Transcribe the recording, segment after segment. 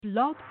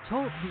Blog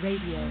Talk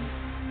Radio.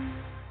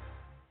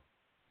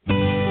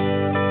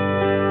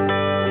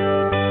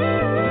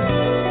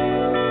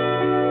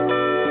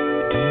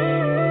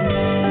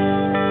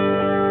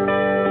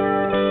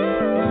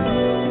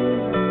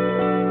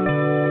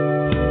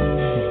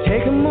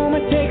 Take a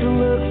moment, take a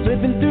look,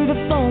 flipping through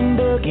the phone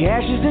book,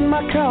 ashes in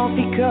my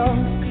coffee cup.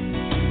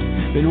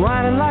 Been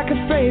whining like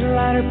a freight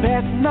liner,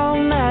 passing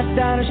all night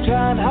diners,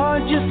 trying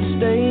hard just to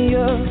stay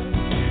up.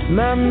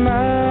 My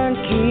mind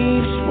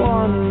keeps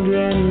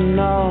wandering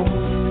off,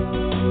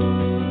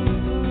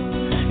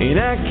 and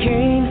I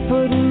can't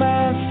put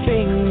my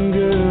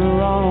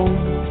finger on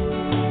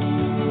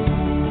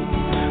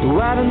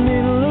why the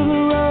middle of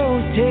the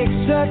road takes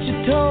such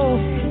a toll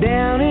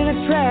down in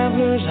a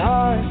traveler's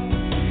heart.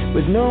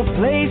 With no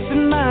place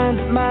in mind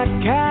that my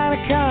kind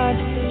of card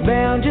is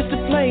bound just to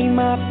play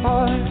my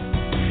part.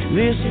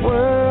 This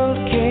world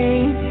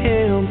can't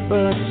help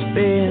but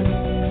spin,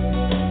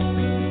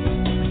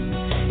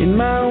 and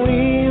my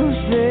wheels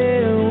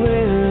they're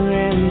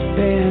wearing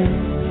thin.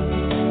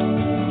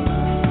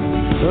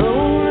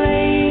 Oh,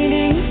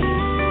 lady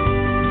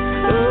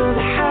of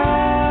the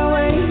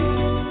highway,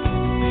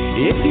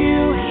 if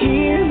you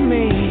hear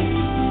me,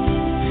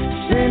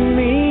 send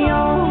me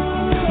on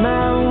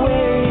my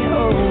way.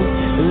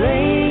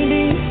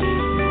 Lady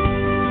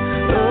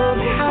of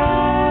the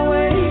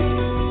highway,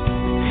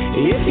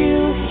 if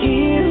you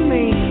hear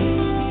me,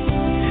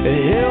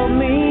 help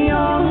me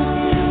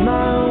on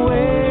my way.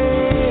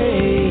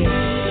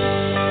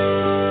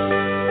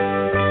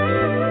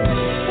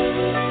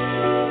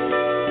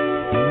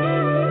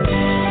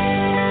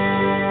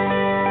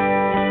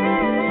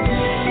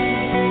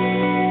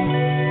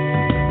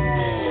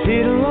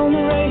 Sit on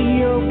the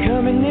radio,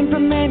 coming in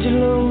from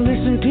Angelo,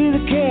 listen to the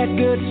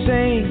catgut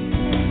sing.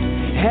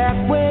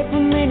 Halfway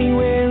from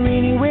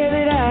anywhere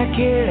that I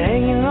care,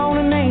 hanging on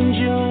an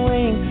angel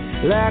wing,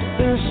 like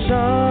the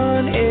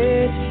sun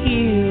is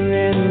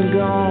here and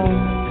gone.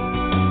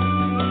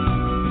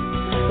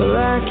 Well,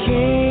 I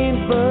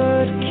can't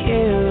but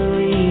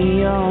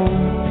carry on.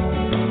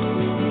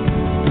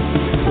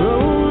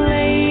 Oh,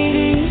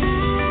 lady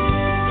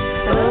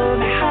of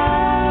the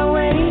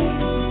highway,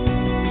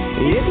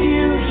 if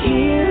you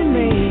hear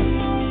me,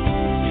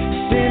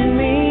 send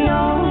me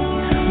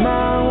on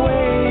my way.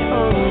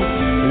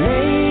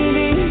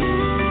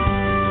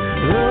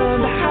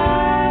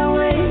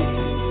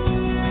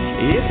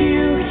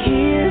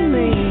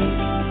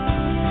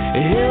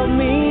 Help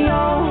me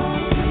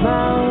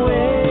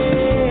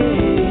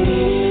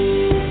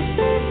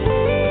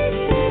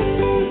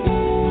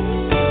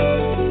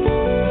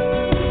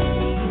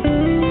on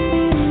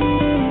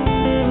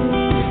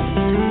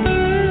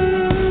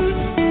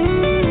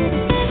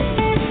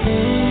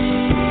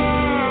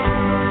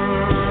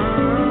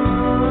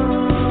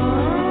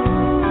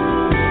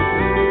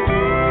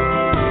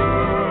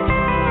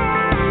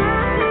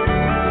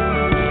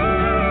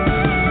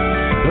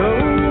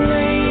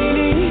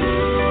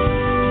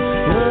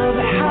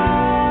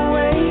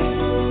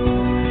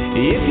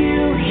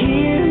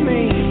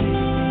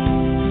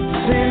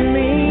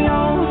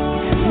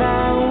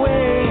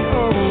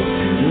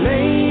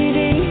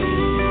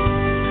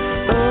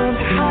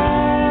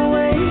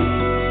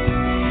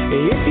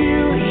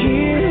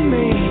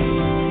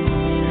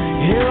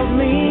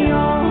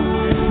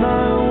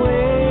my way.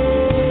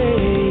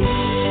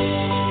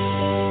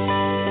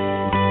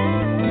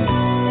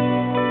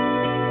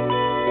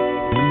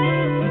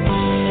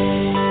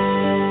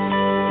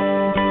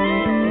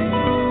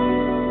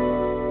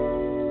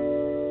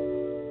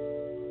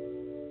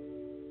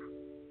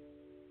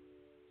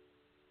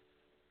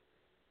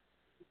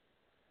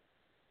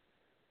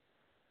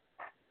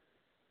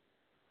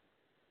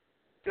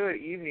 Good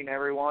evening,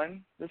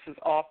 everyone. This is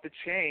Off the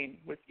Chain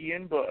with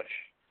Ian Bush.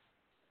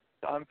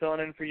 So I'm filling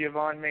in for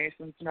Yvonne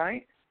Mason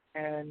tonight,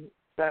 and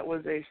that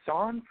was a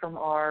song from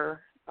our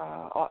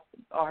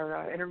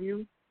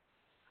interview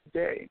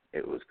today.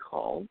 It was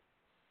called,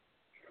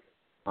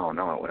 oh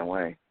no, it went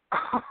away.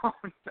 Oh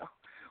no,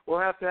 we'll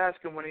have to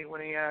ask him when he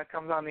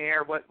comes on the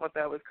air what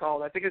that was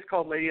called. I think it's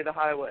called Lady of the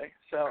Highway.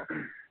 So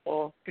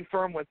we'll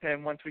confirm with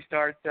him once we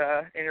start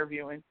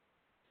interviewing.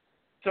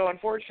 So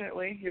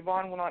unfortunately,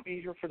 Yvonne will not be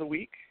here for the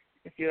week.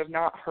 If you have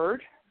not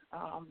heard,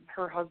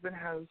 her husband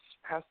has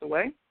passed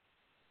away,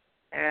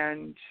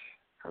 and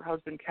her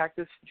husband,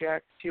 Cactus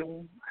Jack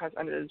Teal, has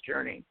ended his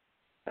journey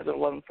as of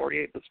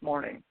 11:48 this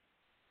morning.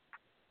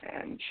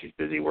 And she's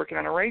busy working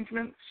on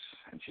arrangements,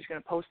 and she's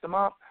going to post them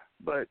up,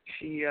 but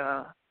she's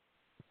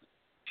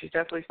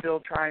definitely still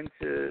trying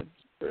to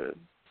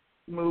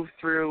move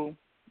through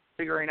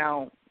figuring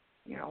out,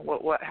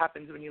 what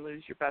happens when you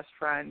lose your best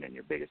friend and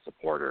your biggest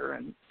supporter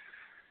and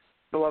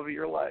the love of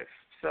your life.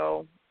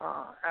 So,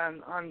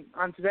 and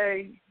on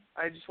today,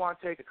 I just want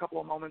to take a couple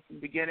of moments in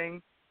the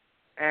beginning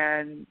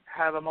and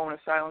have a moment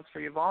of silence for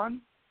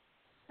Yvonne.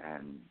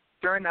 And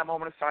during that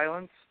moment of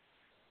silence,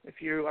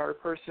 if you are a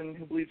person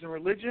who believes in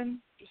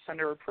religion, just send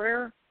her a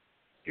prayer.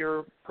 If you're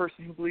a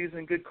person who believes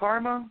in good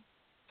karma,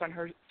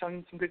 send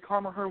some good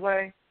karma her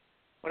way.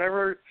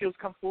 Whatever feels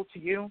comfortable to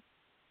you,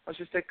 let's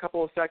just take a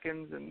couple of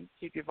seconds and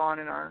keep Yvonne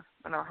in our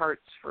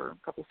hearts for a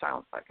couple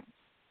silent seconds.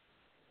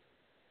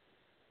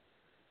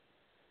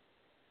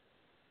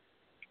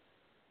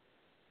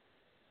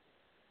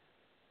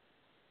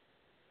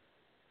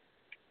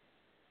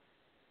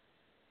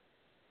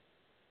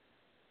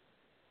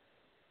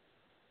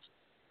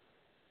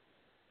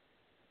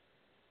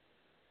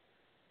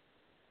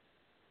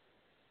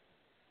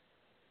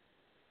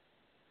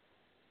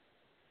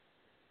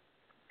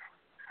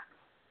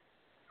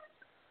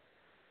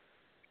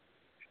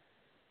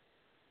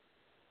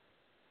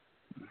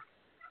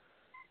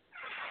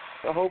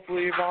 So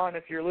hopefully, Yvonne,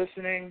 if you're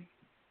listening,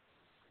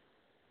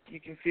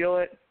 you can feel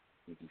it.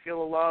 You can feel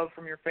the love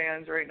from your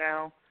fans right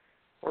now.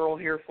 We're all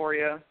here for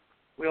you.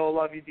 We all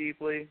love you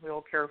deeply. We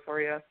all care for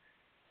you. If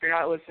you're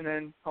not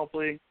listening,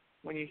 hopefully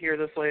when you hear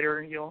this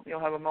later, you'll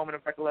have a moment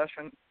of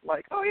recollection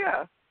like, oh,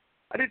 yeah,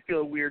 I did feel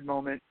a weird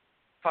moment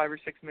 5 or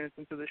 6 minutes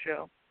into the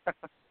show.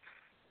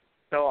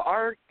 So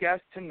our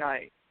guest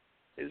tonight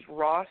is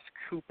Ross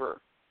Cooper.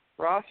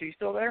 Ross, are you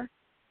still there?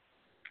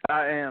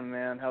 I am,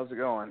 man. How's it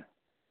going?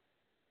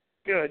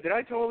 Good. Did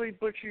I totally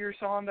butcher your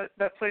song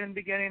that played in the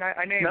beginning?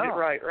 I named it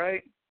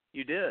right?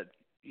 You did.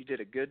 You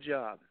did a good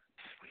job.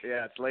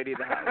 Yeah, it's Lady of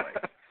the Highway.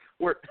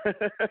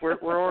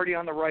 we're already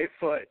on the right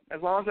foot.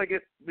 As long as I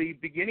get the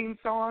beginning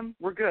song,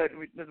 we're good.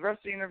 The rest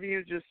of the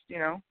interview, just,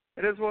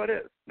 it is what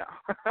it is. No.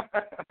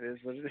 It is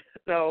what it is.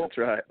 So that's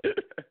right. a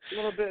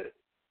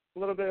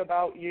little bit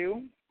about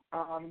you.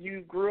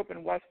 You grew up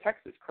in West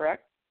Texas,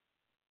 correct?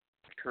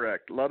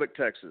 Correct. Lubbock,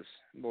 Texas.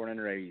 Born and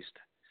raised.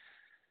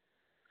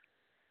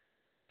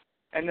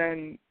 And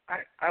then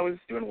I was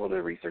doing a little bit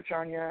of research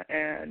on you,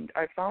 and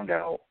I found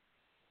out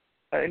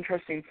an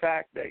interesting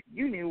fact that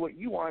you knew what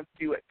you wanted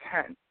to do at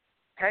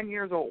 10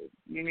 years old.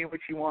 You knew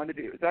what you wanted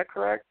to do. Is that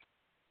correct?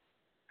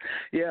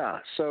 Yeah.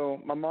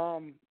 So my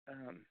mom,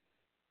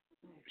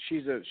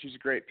 she's a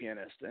great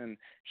pianist, and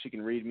she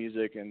can read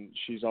music, and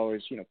she's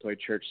always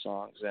played church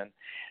songs,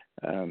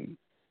 and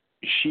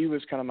she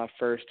was kind of my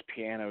first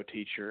piano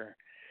teacher.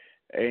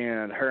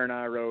 And her and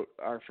I wrote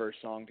our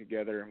first song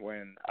together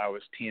when I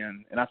was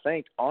 10. And I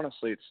think,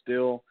 honestly, it's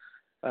still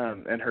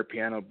in her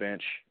piano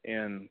bench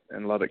in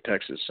Lubbock,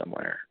 Texas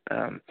somewhere.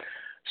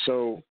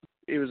 So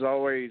it was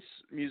always,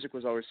 music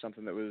was always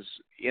something that was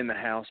in the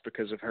house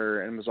because of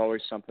her, and was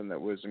always something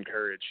that was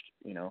encouraged,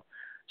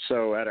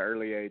 So at an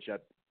early age,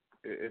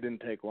 it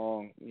didn't take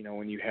long.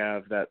 When you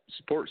have that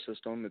support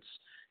system,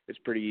 it's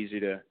pretty easy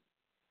to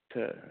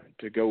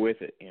go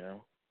with it,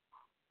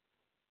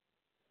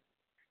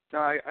 No,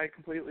 I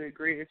completely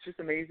agree. It's just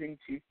amazing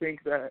to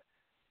think that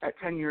at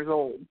 10 years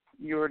old,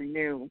 you already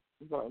knew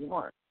what I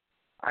want.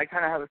 I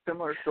kind of have a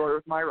similar story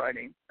with my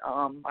writing.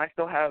 I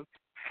still have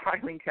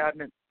filing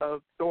cabinets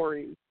of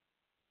stories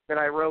that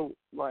I wrote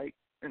like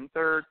in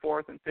 3rd,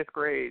 4th, and 5th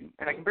grade,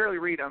 and I can barely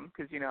read them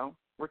because,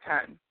 we're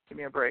 10. Give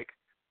me a break.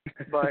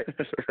 But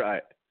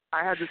right.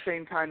 I had the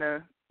same kind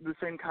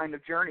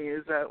of journey.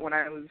 Is that when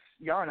I was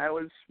young, I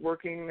was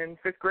working in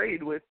 5th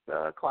grade with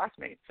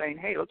classmates saying,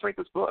 hey, let's write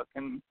this book.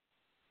 And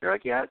they're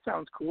like, yeah, it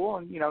sounds cool.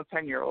 And,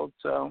 10-year-old.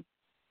 So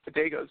the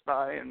day goes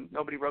by and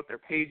nobody wrote their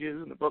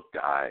pages and the book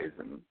dies.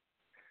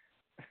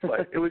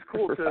 But it was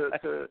cool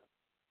right. to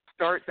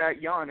start that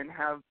young and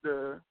have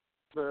the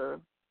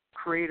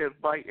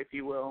creative bite, if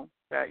you will,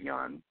 that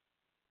young.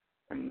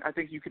 And I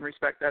think you can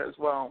respect that as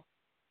well.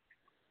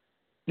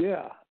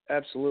 Yeah,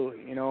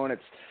 absolutely. And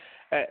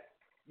it's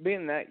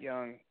being that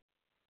young,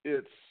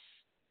 it's,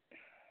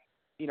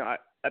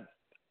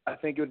 I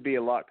think it would be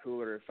a lot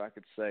cooler if I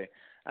could say,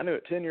 I knew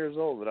at 10 years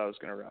old that I was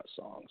going to write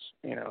songs.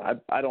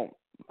 I don't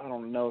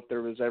know if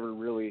there was ever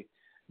really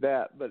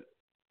that, but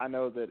I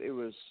know that it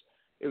was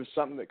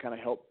something that kind of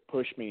helped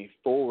push me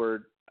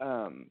forward.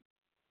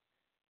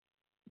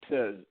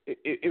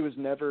 It was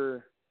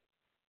never,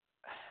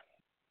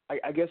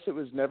 I guess it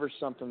was never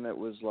something that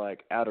was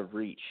like out of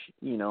reach.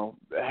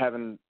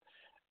 Having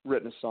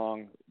written a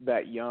song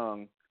that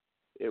young,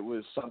 it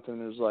was something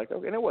that was like,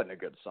 okay, and it wasn't a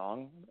good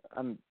song.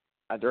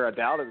 I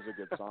doubt it was a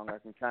good song. I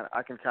can kind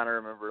of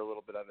remember a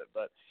little bit of it,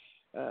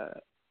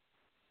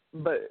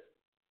 but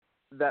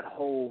that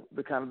whole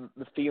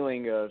the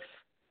feeling of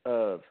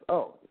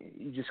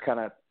you just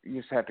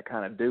have to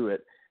kind of do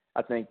it,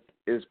 I think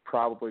is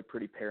probably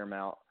pretty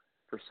paramount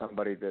for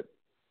somebody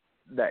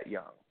that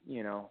young.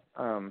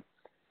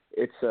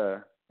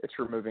 It's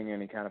removing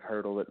any kind of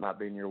hurdle that might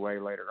be in your way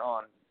later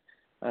on.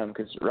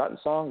 Because writing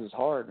songs is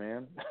hard,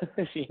 man.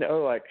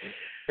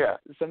 Yeah.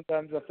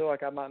 Sometimes I feel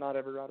like I might not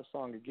ever write a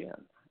song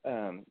again.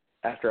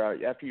 After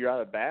you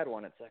write a bad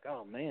one, it's like,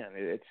 oh man,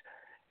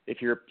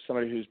 if you're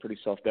somebody who's pretty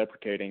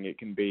self-deprecating, it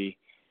can be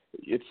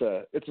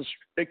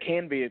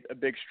a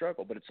big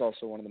struggle, but it's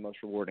also one of the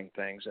most rewarding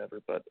things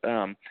ever. But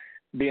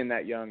being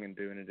that young and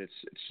doing it, it's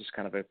just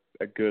kind of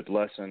a good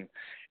lesson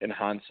in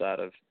hindsight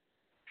of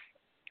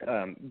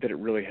that it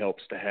really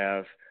helps to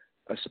have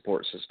a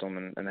support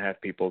system and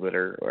have people that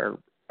are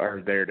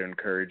there to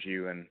encourage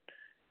you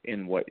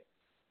in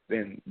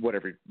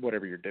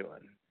whatever you're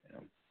doing.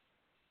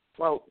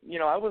 Well,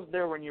 I was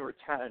there when you were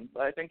 10,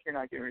 but I think you're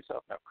not giving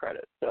yourself enough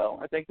credit. So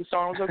I think the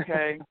song was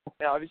okay.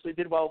 It obviously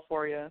did well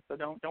for you, so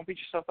don't beat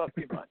yourself up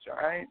too much, all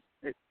right?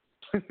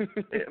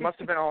 It must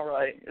have been all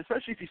right,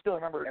 especially if you still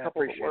remember a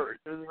couple of the words.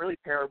 It was really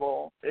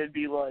terrible. It'd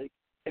be like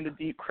in the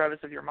deep crevice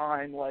of your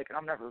mind, like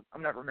I'm never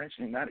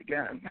mentioning that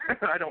again.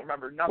 I don't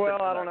remember nothing.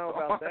 Well, I don't know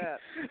about that.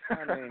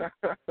 I mean,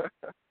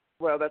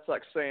 well, that's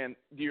like saying,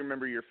 do you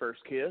remember your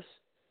first kiss?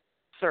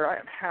 Sir, I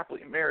am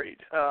happily married.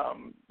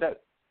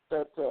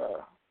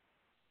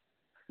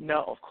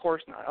 No, of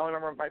course not. I only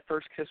remember my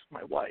first kiss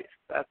with my wife.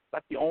 That's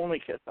the only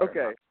kiss I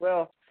remember.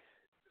 Well,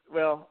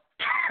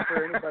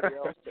 for anybody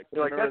else that can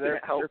remember their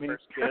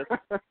first kiss,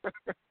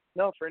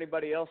 no, for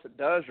anybody else that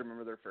does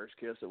remember their first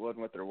kiss, it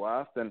wasn't with their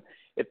wife, then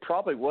it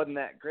probably wasn't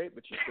that great,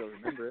 but you still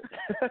remember it.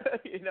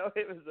 It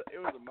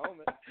was a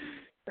moment.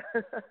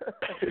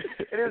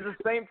 And it was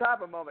the same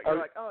type of moment. You're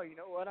like, oh, you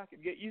know what? I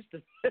could get used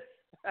to this.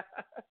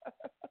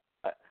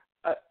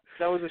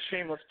 That was a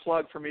shameless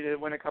plug for me to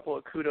win a couple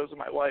of kudos with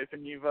my wife,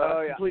 and you've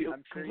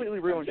completely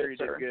ruined it,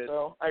 sir. Good.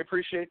 So I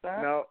appreciate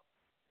that. No.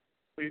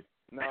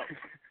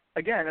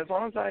 Again, as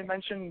long as I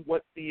mention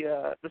what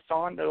the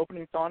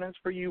opening song is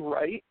for you,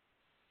 right?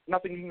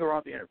 Nothing can go wrong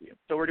with the interview.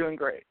 So we're doing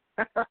great.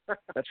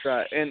 That's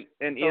right. And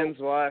Ian's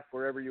wife,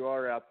 wherever you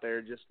are out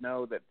there, just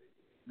know that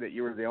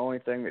you were the only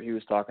thing that he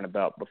was talking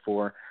about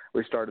before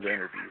we started the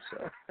interview.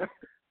 So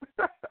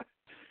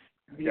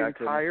the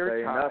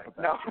entire time.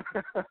 No.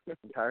 The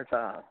entire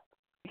time.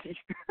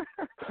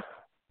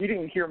 You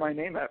didn't hear my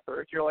name at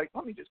first. You're like,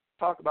 let me just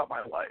talk about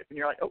my life. And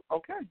you're like, oh,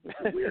 okay, this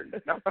is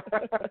weird. No.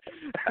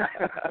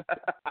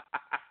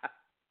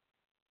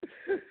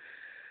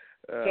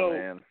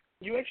 Man.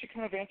 You actually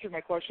kind of answered my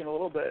question a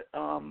little bit,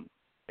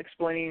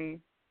 explaining,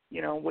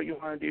 what you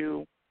want to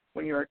do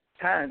when you were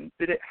 10.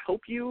 Did it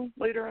help you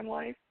later in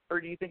life,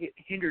 or do you think it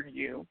hindered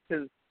you?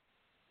 Because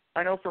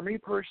I know for me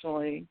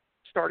personally,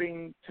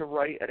 starting to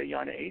write at a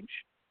young age,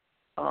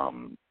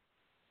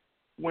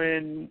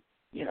 when,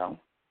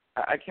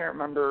 I can't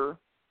remember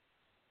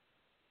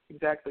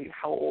exactly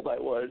how old I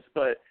was,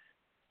 but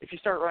if you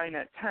start writing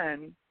at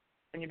 10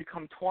 and you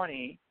become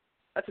 20,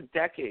 that's a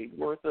decade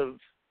worth of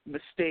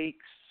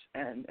mistakes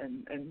and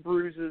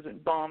bruises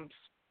and bumps,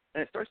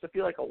 and it starts to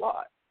feel like a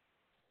lot.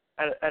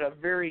 At a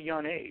very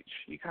young age,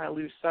 you kind of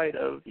lose sight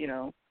of,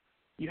 you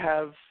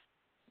have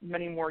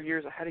many more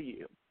years ahead of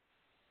you.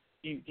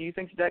 Do you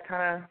think that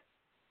kind of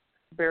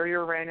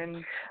barrier you ran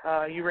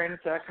into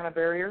that kind of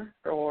barrier,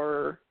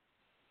 or?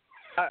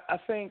 I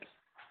think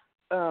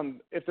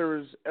if there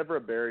was ever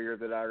a barrier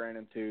that I ran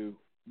into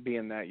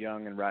being that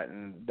young and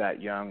writing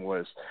that young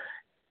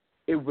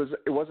it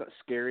wasn't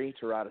scary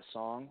to write a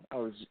song. I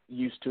was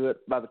used to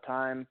it. By the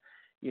time,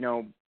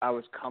 I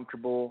was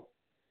comfortable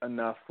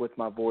enough with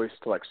my voice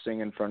to like sing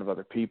in front of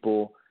other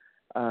people,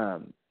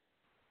 starting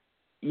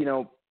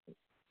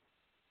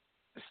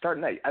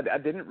that, I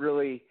didn't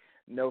really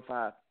know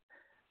if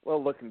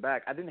looking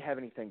back, I didn't have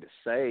anything to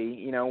say.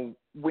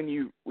 When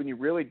you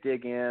really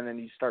dig in and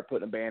you start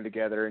putting a band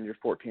together and you're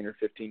 14 or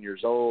 15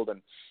 years old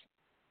and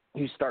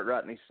you start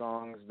writing these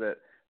songs that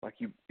like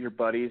your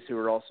buddies who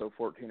are also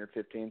 14 or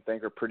 15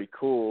 think are pretty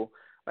cool,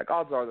 like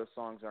odds are those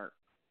songs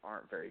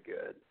aren't very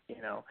good,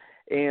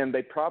 and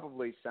they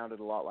probably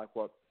sounded a lot like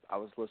what I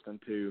was listening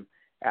to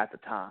at the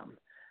time.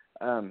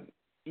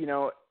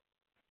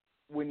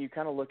 When you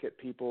kind of look at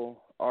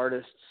people,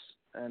 artists,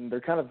 and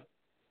they're kind of,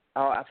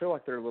 I feel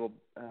like they're a little,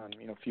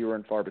 fewer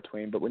and far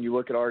between. But when you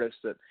look at artists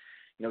that,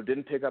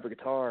 didn't pick up a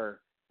guitar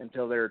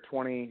until they were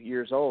 20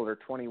 years old or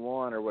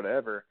 21 or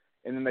whatever,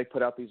 and then they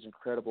put out these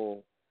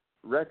incredible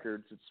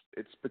records,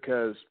 it's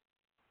because,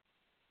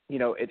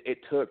 it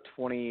took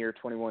 20 or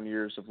 21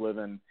 years of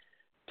living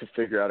to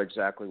figure out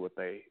exactly what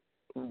they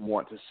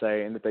want to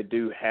say and that they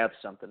do have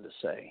something to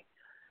say.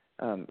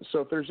 So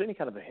if there's any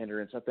kind of a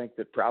hindrance, I think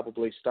that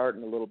probably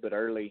starting a little bit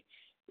early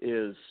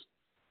is,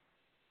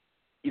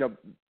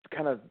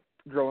 kind of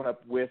growing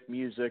up with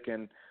music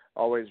and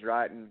always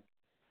writing.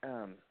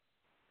 I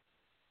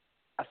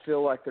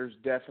feel like there's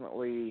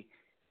definitely,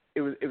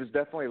 it was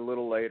definitely a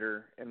little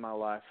later in my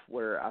life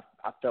where I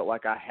felt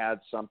like I had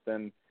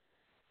something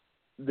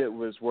that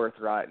was worth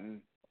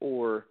writing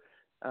or,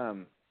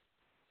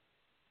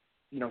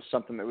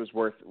 something that was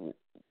worth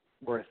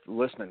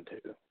listening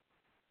to.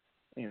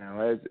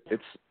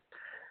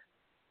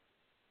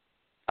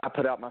 I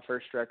put out my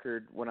first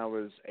record when I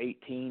was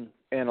 18,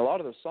 and a lot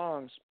of the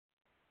songs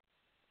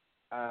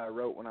I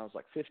wrote when I was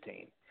like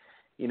 15,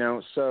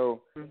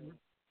 so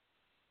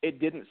it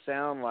didn't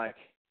sound like,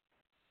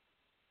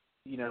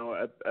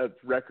 a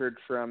record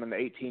from an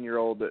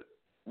 18-year-old that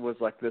was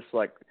like this,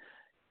 like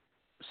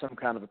some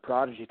kind of a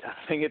prodigy type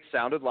thing. It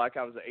sounded like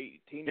I was an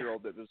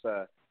 18-year-old that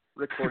was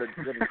recorded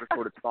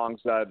songs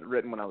that I'd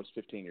written when I was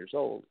 15 years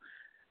old.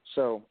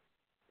 So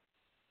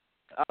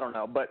I don't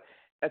know, but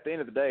at the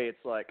end of the day,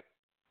 it's like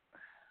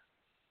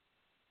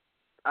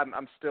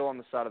I'm still on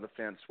the side of the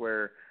fence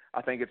where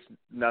I think it's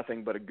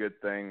nothing but a good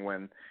thing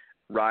when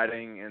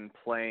writing and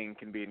playing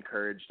can be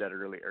encouraged at a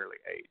really early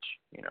age,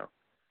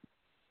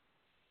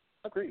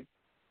 Agreed.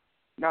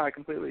 No, I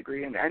completely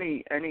agree. And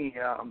any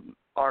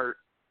art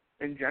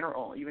in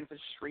general, even if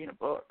it's just reading a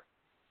book,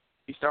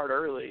 you start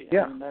early,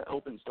 Yeah. and that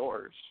opens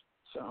doors.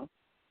 So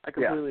I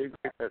completely agree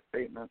with that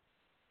statement.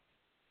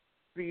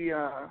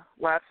 The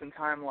lapse in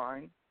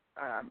timeline,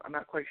 I'm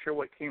not quite sure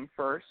what came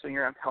first, so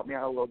you're going to have to help me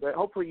out a little bit.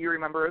 Hopefully you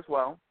remember as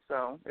well.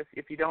 So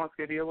if you don't, it's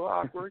going to be a little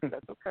awkward.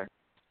 That's okay.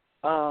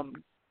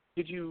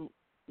 Did you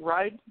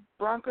ride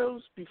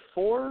Broncos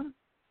before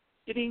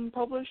getting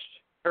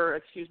published? Or,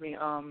 excuse me,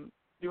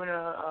 doing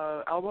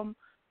a album?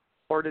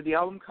 Or did the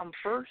album come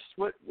first?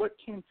 What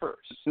came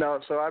first?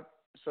 No, so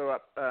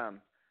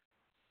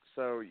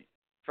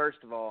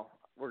first of all,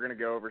 we're going to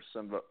go over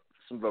some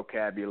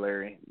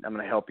vocabulary. I'm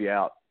going to help you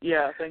out.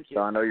 Yeah, thank you.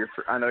 So I know you're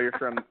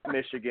from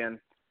Michigan.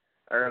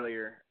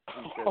 Earlier,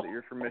 you said that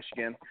you're from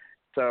Michigan.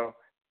 So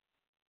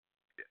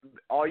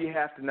all you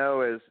have to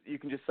know is you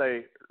can just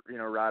say,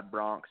 ride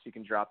Bronx. You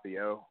can drop the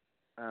O.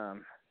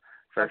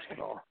 First of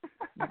all,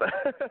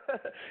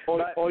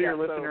 all your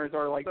listeners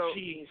are like,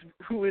 "Geez,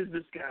 who is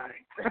this guy?"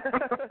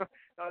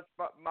 No, it's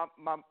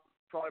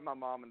probably my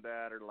mom and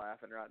dad are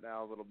laughing right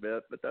now a little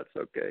bit, but that's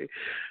okay.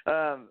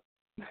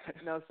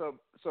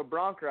 So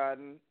bronc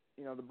riding,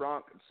 the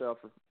bronc itself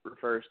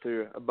refers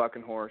to a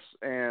bucking horse,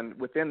 and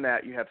within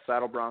that you have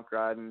saddle bronc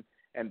riding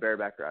and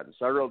bareback riding.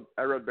 So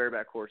I rode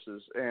bareback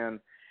horses, and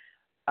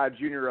I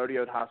junior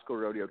rodeoed, high school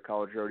rodeoed,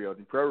 college rodeoed,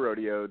 and pro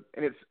rodeoed,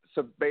 and it's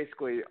so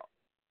basically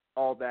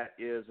all that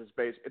is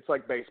it's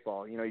like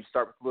baseball. You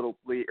start with little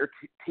league or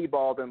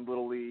t-ball, then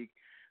little league,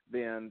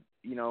 then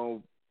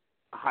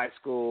high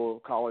school,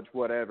 college,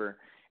 whatever.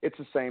 It's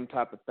the same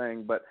type of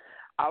thing, but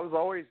I was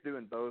always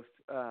doing both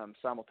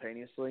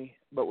simultaneously.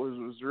 But what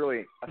was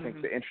really, I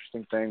think, the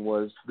interesting thing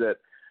was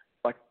that,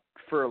 like,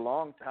 for a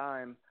long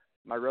time,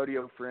 my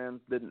rodeo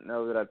friends didn't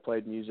know that I'd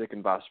played music,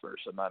 and vice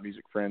versa. My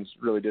music friends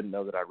really didn't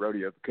know that I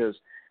rodeoed because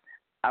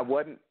I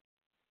wasn't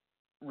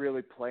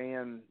really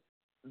playing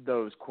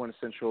those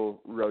quintessential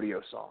rodeo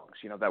songs.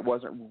 That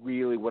wasn't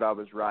really what I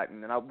was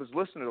writing. And I was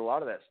listening to a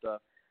lot of that stuff,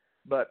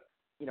 but,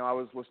 I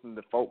was listening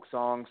to folk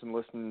songs and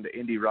listening to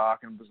indie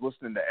rock and was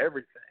listening to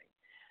everything.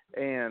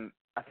 And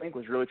I think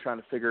was really trying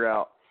to figure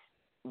out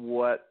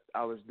what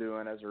I was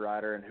doing as a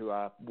writer and who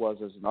I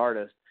was as an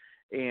artist.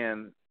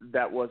 And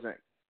that wasn't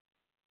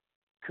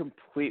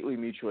completely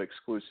mutually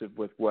exclusive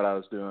with what I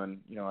was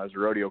doing, as a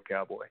rodeo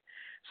cowboy.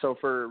 So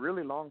for a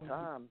really long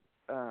time,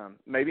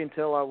 maybe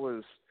until I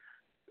was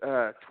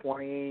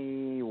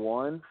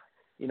 21,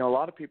 a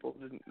lot of people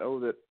didn't know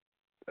that,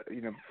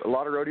 a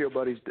lot of rodeo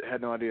buddies had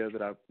no idea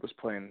that I was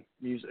playing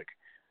music.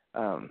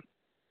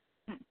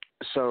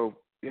 So,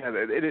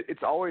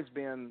 it's always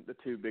been the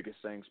two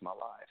biggest things in my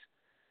life.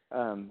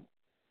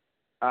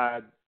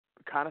 I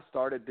kind of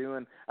started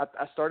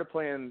I started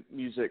playing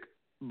music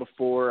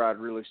before I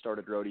really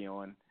started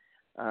rodeoing.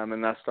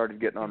 And I started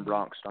getting on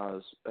Bronx when I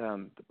was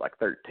like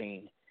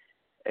 13.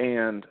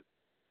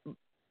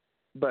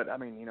 But I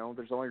mean,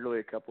 there's only really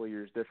a couple of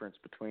years difference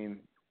between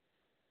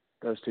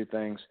those two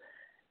things.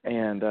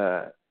 And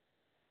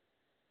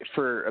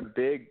for a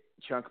big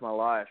chunk of my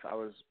life, I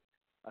was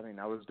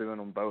doing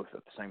them both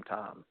at the same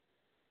time.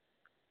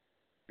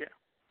 Yeah.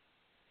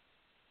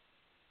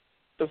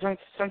 So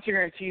since you're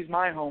going to tease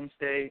my home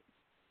state,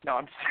 no,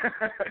 I'm just,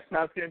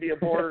 now it's going to be a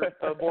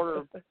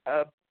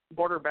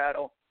border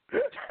battle.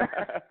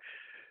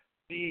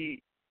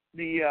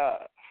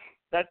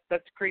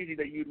 That's crazy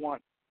that you'd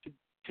want to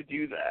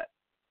do that.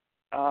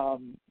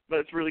 But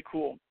it's really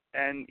cool.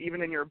 And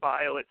even in your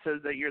bio, it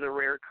says that you're the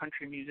rare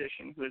country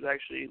musician who has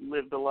actually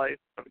lived the life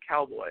of a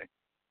cowboy.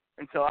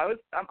 And so I'm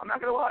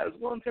not going to lie, I was a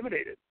little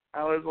intimidated.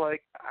 I was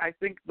like, I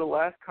think the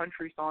last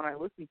country song I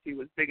listened to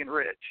was Big and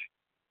Rich.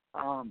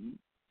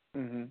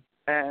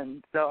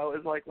 And so I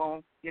was like,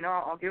 well,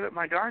 I'll give it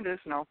my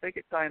darndest and I'll fake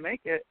it till I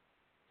make it.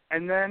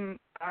 And then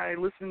I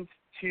listened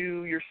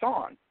to your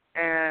song.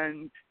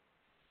 And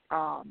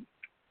I'm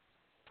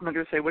not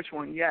going to say which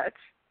one yet.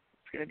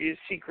 It's going to be a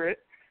secret.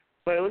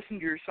 But I listened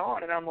to your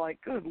song, and I'm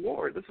like, good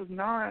Lord, this is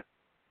not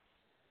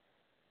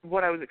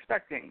what I was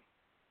expecting.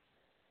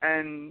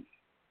 And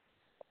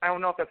I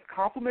don't know if that's a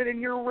compliment in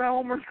your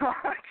realm or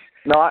not.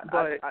 No,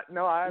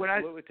 I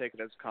absolutely take it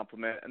as a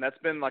compliment, and that's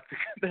been a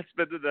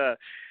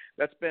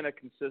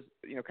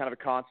consistent, kind of a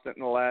constant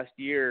in the last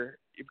year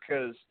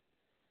because,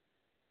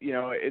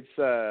 it's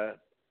I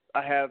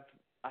have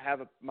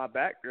my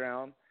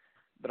background,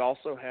 but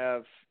also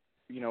have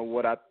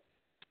what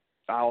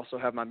I also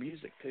have my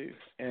music too,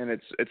 and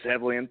it's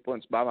heavily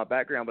influenced by my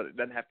background, but it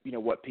doesn't have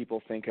what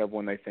people think of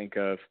when they think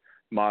of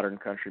modern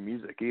country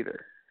music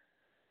either.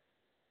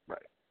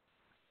 Right.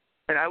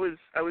 And I was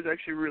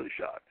actually really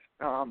shocked,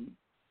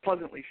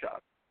 pleasantly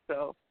shocked.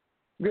 So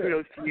good.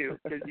 Kudos to you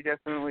because you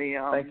definitely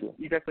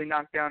you definitely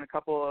knocked down a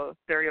couple of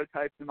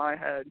stereotypes in my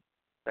head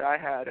that I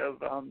had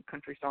of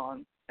country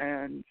songs,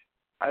 and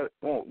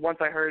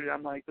once I heard it,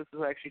 I'm like, this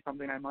is actually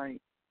something I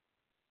might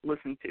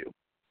listen to.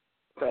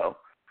 So.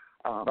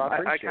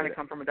 I kind of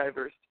come from a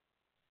diverse,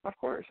 of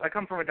course. I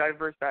come from a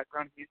diverse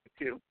background in music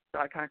too. So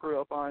I kind of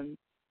grew up on,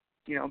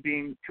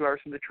 being 2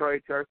 hours from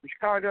Detroit, 2 hours from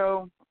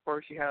Chicago. Of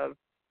course, you have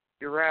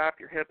your rap,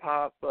 your hip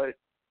hop, but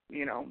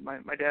you know,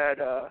 my dad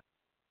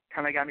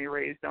kind of got me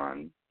raised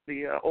on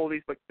the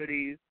oldies but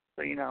goodies.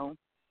 So you know,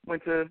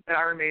 went to an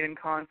Iron Maiden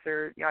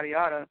concert, yada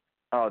yada.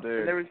 Oh, dude.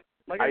 And there was,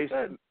 like I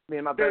said, me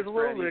and my there's best a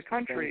little friend bit of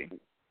country.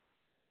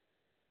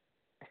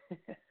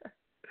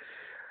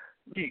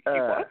 You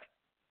what?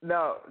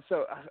 No,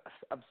 so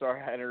I'm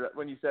sorry I interrupted.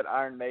 When you said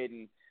Iron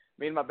Maiden,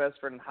 me and my best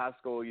friend in high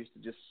school used to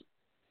just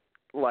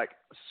like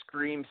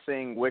scream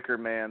sing Wicker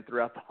Man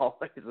throughout the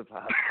hallways of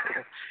high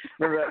school.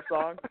 Remember that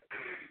song?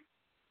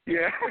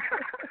 Yeah.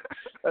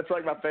 That's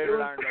like my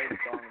favorite Iron Maiden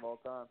song of all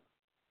time.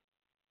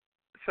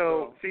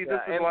 So, see, this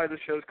is why the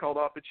show's called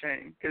Off the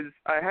Chain, because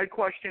I had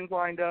questions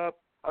lined up.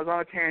 I was on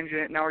a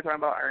tangent. Now we're talking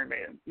about Iron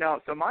Maiden.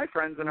 Now, so my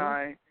friends and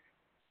I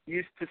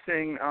used to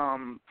sing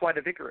Flight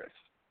of Icarus.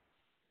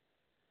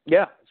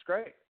 Yeah, it's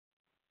great.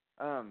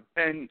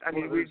 And, I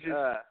mean, we just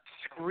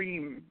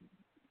scream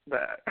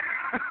that.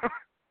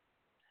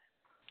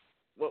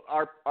 Well,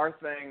 our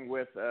thing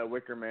with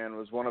Wicker Man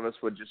was one of us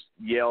would just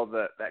yell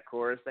that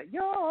chorus, that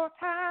your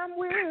time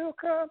will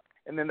come,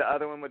 and then the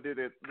other one would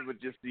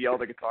just yell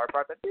the guitar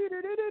part, that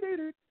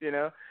you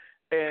know,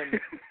 and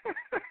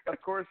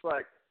of course,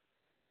 like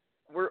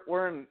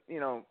we're in, you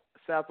know,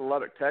 south of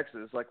Lubbock,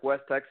 Texas, like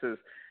West Texas,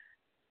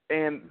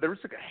 and there was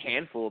like a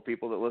handful of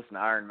people that listened to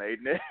Iron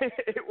Maiden.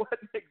 It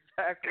wasn't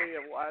exactly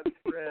a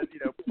widespread,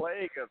 you know,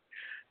 plague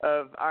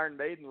of Iron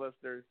Maiden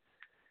listeners.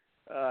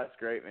 That's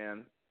great,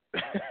 man.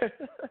 That's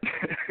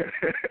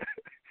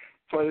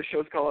why the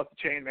show's called Off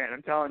the Chain, man.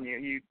 I'm telling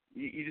you,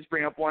 you just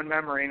bring up one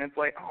memory and it's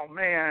like, oh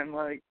man,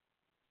 like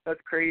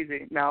that's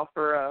crazy. Now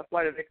for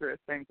Flight of Icarus,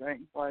 same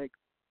thing. Like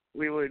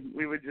we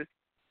would just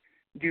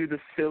do the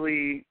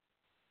silly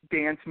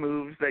dance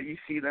moves that you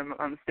see them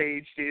on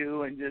stage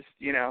do, and just,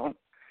 you know,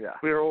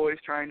 we were always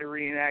trying to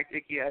reenact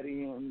Icky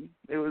Eddie, and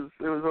it was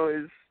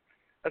always,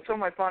 that's one of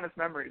my fondest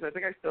memories. I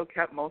think I still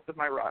kept most of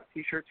my rock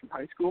T-shirts from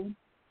high school.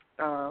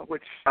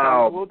 Which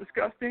sounds a little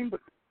disgusting, but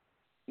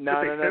no.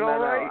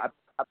 Right?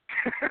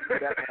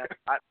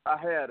 I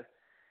had,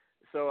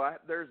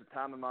 there's a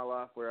time in my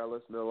life where I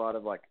listened to a lot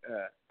of I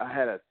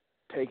had a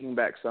Taking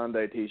Back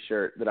Sunday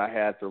T-shirt that I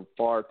had for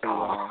far too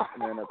long,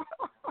 and then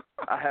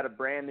I had a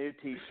brand new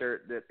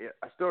T-shirt that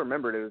I still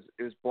remember it.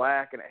 It was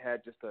black and it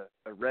had just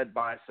a red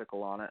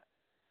bicycle on it,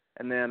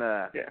 and then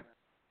I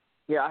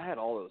had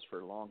all those for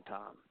a long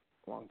time.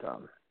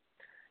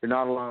 You're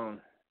not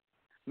alone.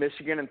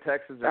 Michigan and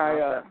Texas are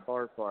not that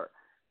far apart.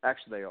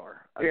 Actually, they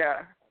are.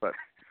 But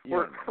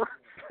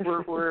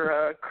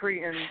we're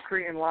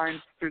creating lines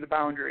through the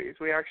boundaries.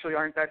 We actually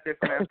aren't that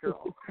different after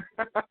all.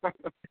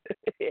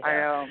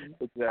 I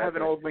have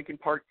an old Linkin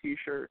Park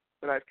T-shirt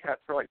that I've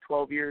kept for like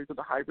 12 years with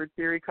a Hybrid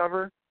Theory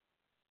cover,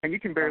 and you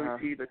can barely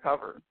see the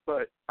cover,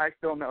 but I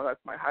still know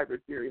that's my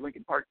Hybrid Theory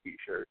Linkin Park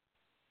T-shirt.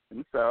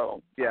 And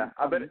so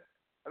I bet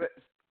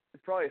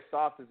it's probably as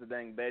soft as a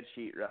dang bed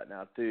sheet right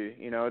now too.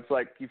 You know, it's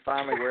like you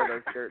finally wear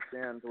those shirts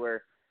in to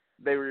where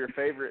they were your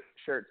favorite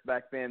shirts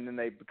back then, then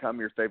they become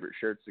your favorite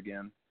shirts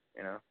again.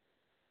 You know.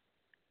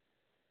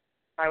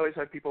 I always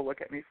had people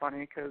look at me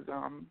funny because,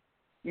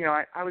 you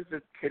know, I was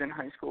a kid in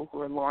high school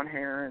who had long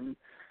hair and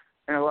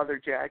a leather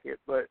jacket,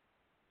 but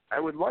I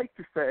would like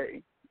to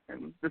say,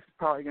 and this is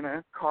probably going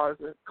to cause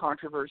a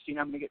controversy, and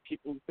I'm going to get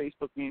people to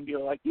Facebook me and be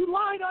like, "You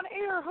lied on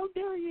air! How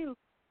dare you?"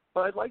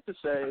 But I'd like to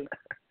say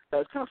I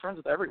was kind of friends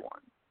with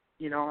everyone.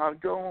 You know, I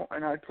would go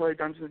and I'd play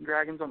Dungeons and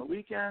Dragons on the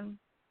weekend,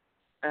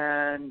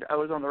 and I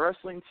was on the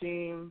wrestling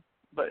team,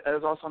 but I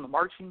was also on the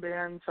marching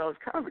band, so I was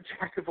kind of a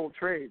jack of all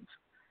trades.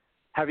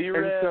 Have you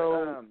read?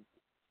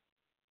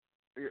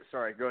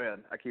 Sorry, go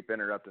ahead. I keep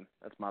interrupting.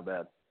 That's my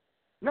bad.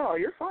 No,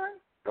 you're fine.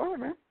 Go ahead,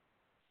 man.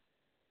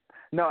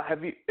 No,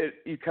 have you?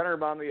 You kind of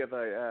remind me of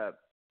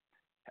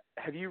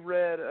have you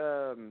read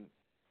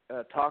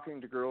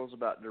Talking to Girls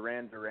About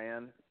Duran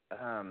Duran?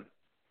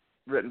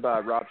 Written by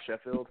Rob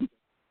Sheffield.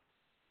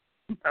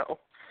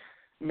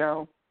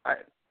 No.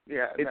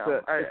 It's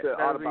an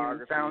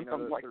autobiography. Sound you know,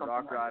 like the something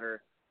rock like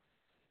writer.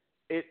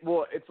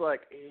 It's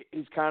like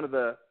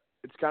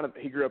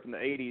he grew up in the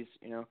 '80s,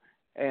 you know,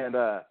 and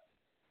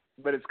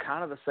but it's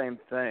kind of the same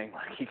thing.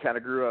 Like he kind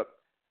of grew up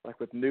like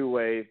with new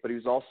wave, but he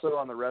was also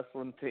on the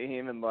wrestling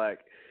team, and like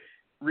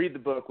read the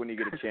book when you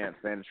get a chance,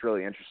 man. It's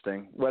really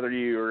interesting, whether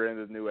you are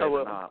into the new wave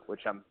or not.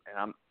 Which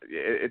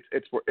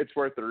it's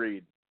worth the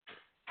read.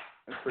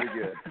 It's pretty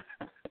good.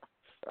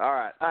 All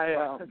right.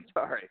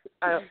 Sorry.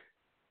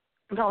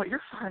 No,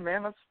 you're fine,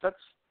 man.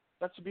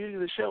 That's the beauty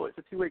of the show. It's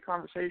a two-way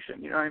conversation.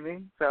 You know what I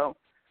mean? So,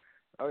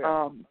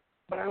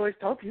 but I always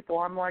tell people,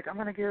 I'm like, I'm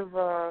gonna give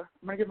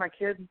my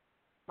kid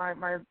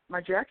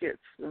my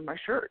jackets and my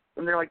shirts,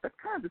 and they're like, that's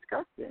kind of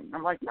disgusting.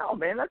 I'm like, no,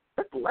 man,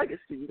 that's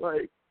legacy.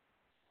 Like,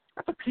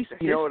 that's a piece of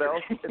history. You know what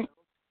else?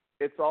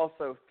 It's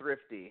also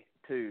thrifty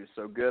too.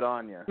 So good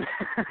on you.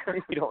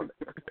 You don't.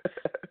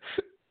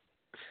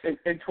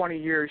 In 20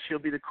 years, she'll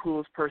be the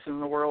coolest person in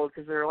the world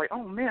because they're like,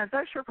 oh, man, is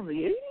that shirt from the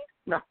 80s?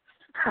 No.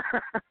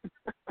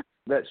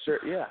 That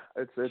shirt, yeah,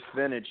 it's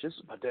vintage. This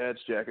is my dad's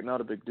jacket, not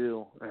a big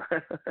deal.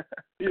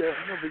 Yeah,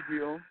 no big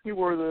deal. He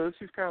wore this.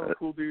 He's kind of a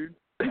cool dude.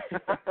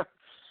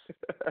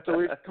 So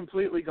we've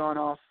completely gone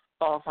off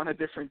on a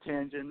different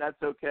tangent.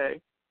 That's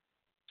okay.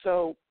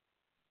 So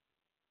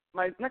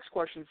my next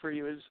question for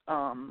you is,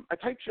 I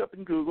typed you up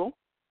in Google,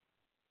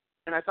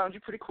 and I found you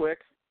pretty quick,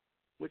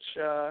 which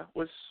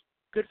was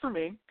good for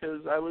me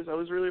because I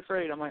was really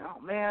afraid. I'm like,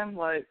 oh man,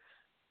 like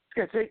it's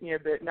gonna take me a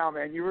bit. No,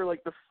 man, you were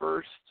like the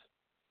first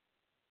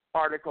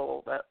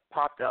article that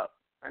popped up,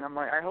 and I'm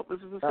like, I hope this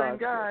is the same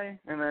guy.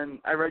 Good. And then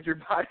I read your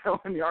bio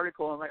in the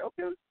article, and I'm like,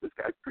 okay, this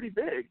guy's pretty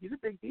big. He's a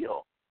big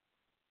deal.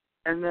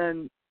 And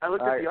then I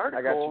looked at the article.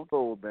 I got you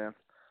fooled, man.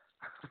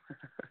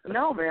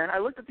 No, man, I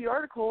looked at the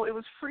article. It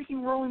was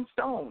freaking Rolling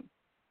Stone.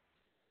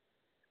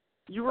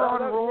 You were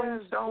on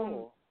Rolling Stone.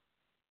 Cool.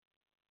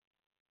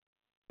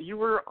 You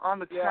were on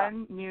the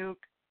 10 new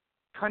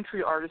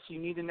country artists you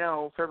need to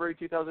know, February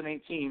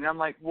 2018. And I'm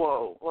like,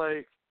 whoa,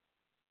 like,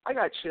 I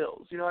got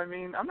chills. You know what I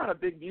mean? I'm not a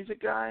big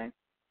music guy,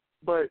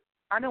 but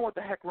I know what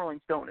the heck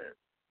Rolling Stone is.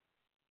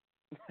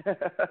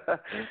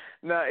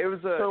 No, it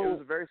was a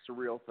very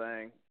surreal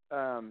thing.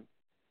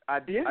 I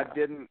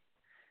didn't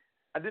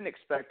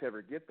expect to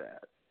ever get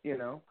that, you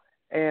know.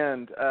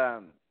 And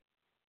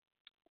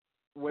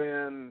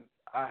when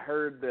I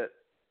heard that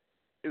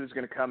it was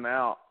going to come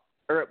out,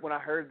 or when I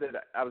heard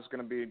that I was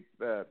going to be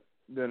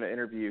doing an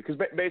interview, because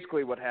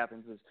basically what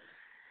happens is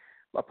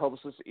my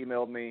publicist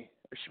emailed me,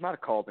 or she might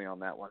have called me on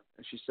that one,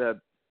 and she said,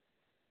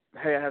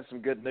 hey, I have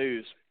some good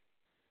news.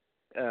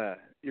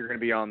 You're going to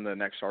be on the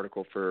next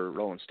article for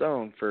Rolling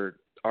Stone for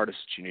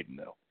artists that you need to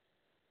know.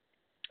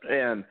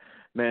 And,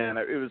 man,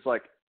 it was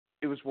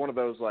one of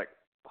those, like,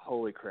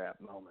 holy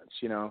crap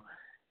moments, you know.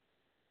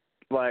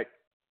 Like,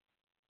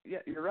 yeah,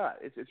 you're right.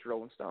 It's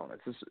Rolling Stone.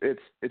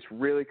 It's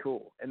really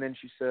cool. And then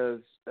she says,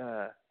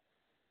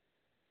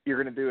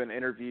 you're going to do an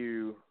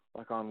interview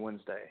like on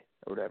Wednesday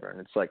or whatever, and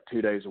it's like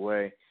 2 days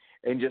away.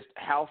 And just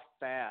how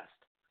fast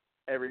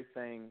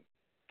everything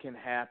can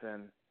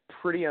happen,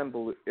 pretty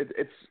unbelievable.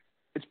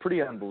 It's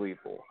pretty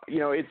unbelievable.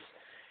 I'm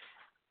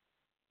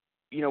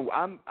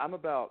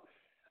about,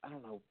 I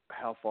don't know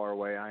how far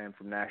away I am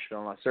from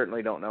Nashville, and I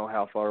certainly don't know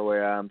how far away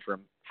I am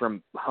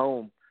from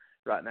home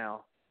right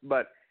now.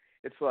 But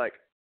it's like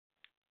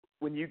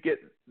when you get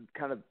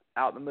kind of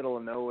out in the middle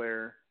of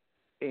nowhere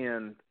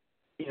and,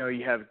 you know,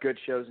 you have good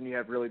shows and you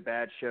have really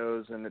bad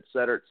shows and et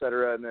cetera,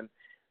 and then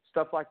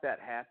stuff like that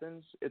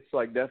happens, it's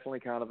like definitely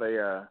kind of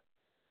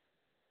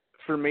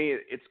for me,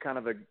 it's kind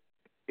of a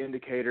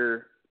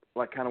indicator,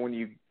 like kind of when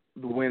the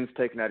wind's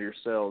taken out of your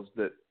sails,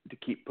 that to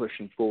keep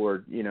pushing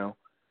forward, you know,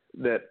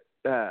 that,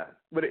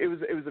 but it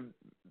was a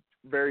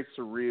very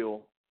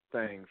surreal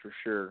thing for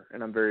sure.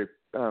 And I'm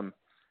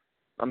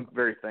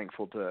very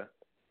thankful to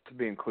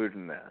be included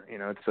in that. You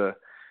know,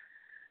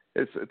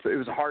 it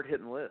was a hard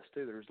hitting list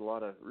too. There was a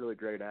lot of really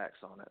great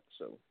acts on it.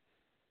 So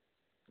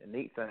a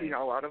neat thing. You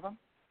know a lot of them?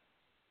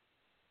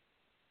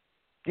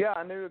 Yeah,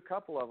 I knew a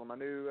couple of them. I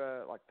knew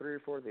like 3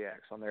 or 4 of the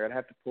acts on there. I'd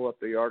have to pull up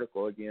the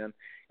article again.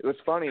 What's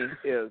funny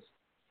is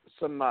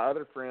some of my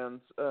other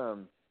friends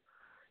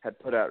had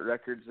put out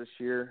records this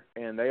year,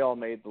 and they all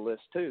made the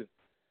list too.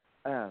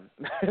 So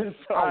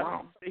I'll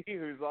have to see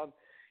who's on.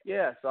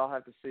 Yeah, so I'll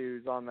have to see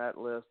who's on that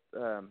list,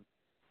 and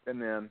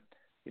then,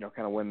 you know,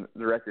 kind of when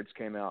the records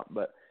came out.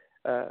 But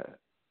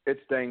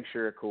it's dang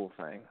sure a cool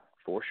thing,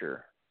 for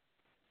sure.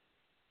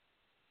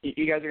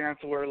 You guys are going to have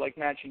to wear, like,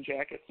 matching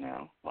jackets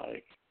now.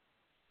 Like,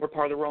 we're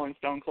part of the Rolling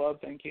Stone Club,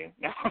 thank you.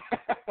 No.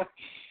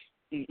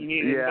 you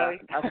need anybody?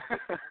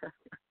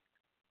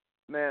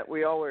 Man,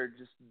 we all wear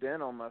just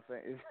denim. I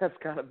think that's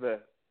kind of the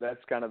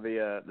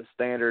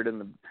standard in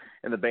the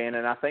band,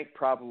 and I think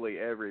probably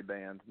every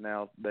band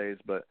nowadays.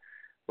 But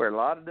wear a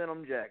lot of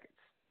denim jackets,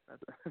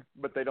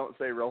 but they don't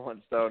say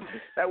Rolling Stone.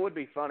 That would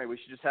be funny. We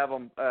should just have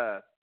them,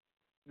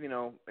 you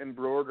know,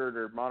 embroidered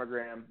or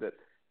monogrammed that,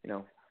 you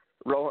know,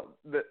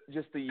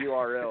 just the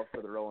URL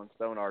for the Rolling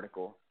Stone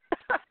article.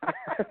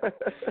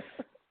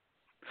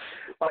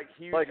 Like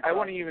huge. Like I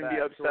wouldn't even be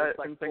upset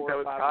and think that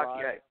was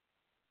cocky.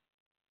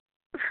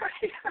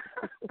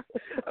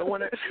 I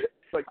wouldn't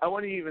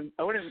even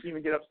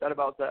get upset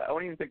about that. I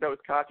wouldn't even think that was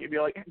cocky. I'd be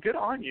like, good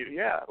on you,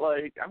 yeah.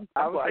 Like I'm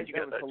glad you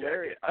got that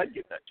jacket. I'd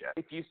get that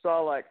jacket.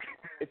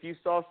 If you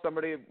saw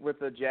somebody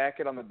with a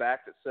jacket on the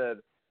back that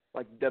said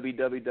like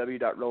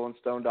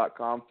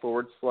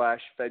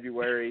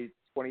www.rollingstone.com/February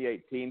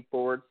 2018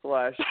 /top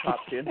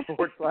 10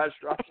 /Ross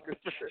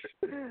Cooper,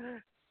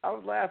 I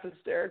would laugh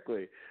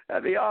hysterically.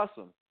 That'd be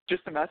awesome.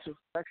 Just to mess with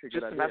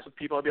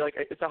people, I'd be like,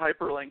 it's a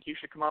hyperlink. You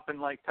should come up and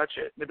like touch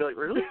it. And they'd be like,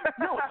 really?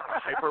 No, it's not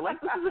a hyperlink.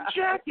 This is a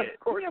jacket.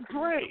 Give me a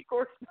break. Of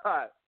course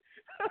not.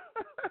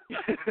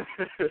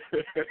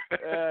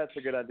 That's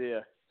a good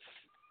idea.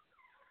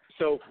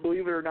 So,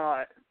 believe it or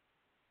not,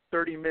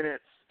 30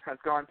 minutes has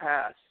gone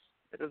past.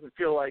 It doesn't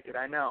feel like it,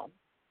 I know.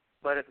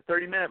 But at the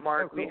 30-minute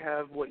mark, we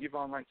have what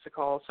Yvonne likes to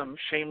call some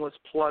shameless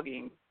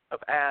plugging of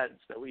ads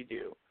that we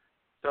do.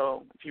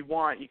 So if you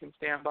want, you can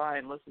stand by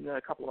and listen to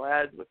a couple of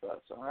ads with us,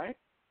 all right?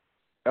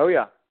 Oh,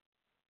 yeah.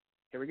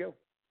 Here we go.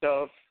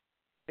 So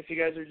If you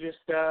guys are just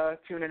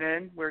tuning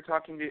in, we're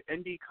talking to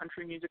indie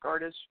country music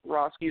artist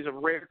Roski. He's a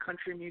rare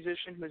country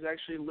musician who has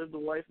actually lived the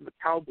life of a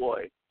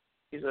cowboy.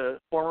 He's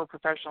a former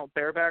professional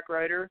bareback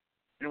rider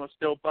and was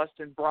still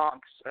busting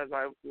broncs, as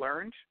I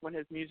learned, when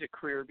his music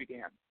career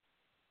began.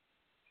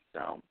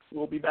 So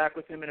we'll be back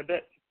with him in a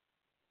bit.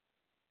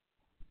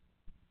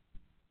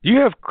 Do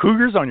you have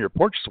cougars on your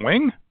porch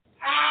swing?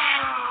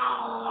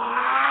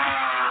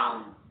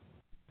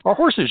 Are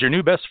horses your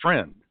new best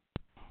friend?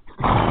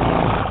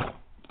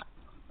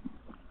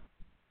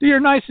 Do your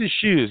nicest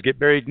shoes get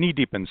buried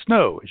knee-deep in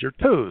snow as your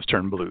toes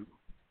turn blue?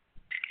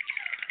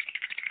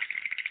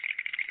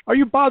 Are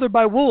you bothered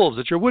by wolves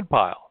at your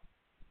woodpile?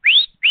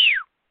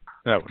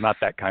 No, not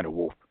that kind of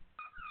wolf.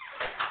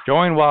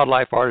 Join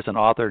wildlife artist and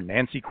author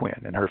Nancy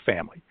Quinn and her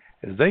family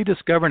as they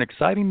discover an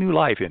exciting new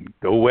life in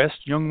Go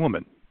West, Young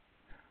Woman,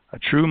 a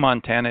true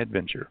Montana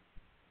adventure.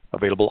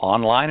 Available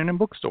online and in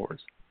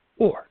bookstores.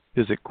 Or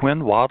visit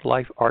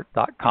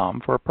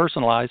QuinnWildlifeArt.com for a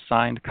personalized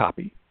signed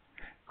copy.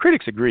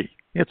 Critics agree,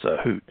 it's a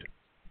hoot.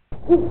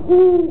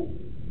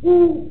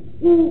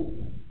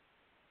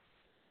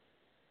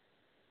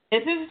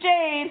 This is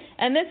Jade.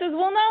 And this is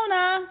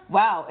Winona.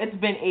 Wow, it's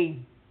been a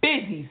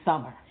busy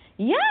summer.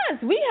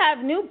 Yes, we have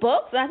new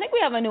books. I think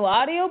we have a new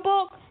audio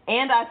book.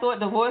 And I thought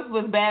Divorce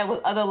Was Bad with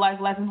Other Life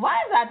Lessons. Why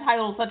is that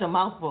title such a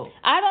mouthful?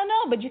 I don't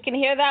know, but you can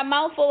hear that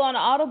mouthful on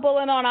Audible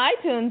and on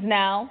iTunes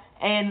now.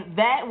 And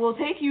that will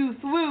take you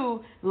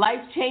through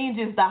life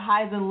changes, the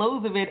highs and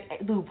lows of it,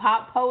 through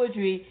pop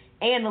poetry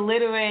and the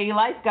literary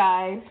life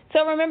guide.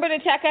 So remember to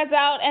check us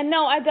out. And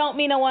no, I don't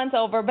mean a once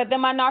over, but then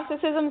my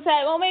narcissism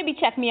said, well, maybe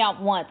check me out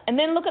once. And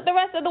then look at the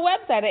rest of the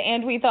website at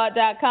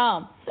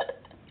andwethought.com.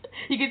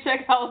 You can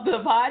check out the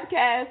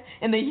podcast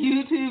and the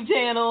YouTube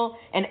channel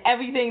and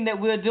everything that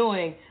we're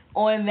doing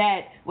on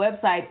that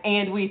website,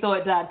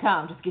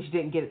 andwethought.com, just in case you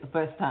didn't get it the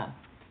first time.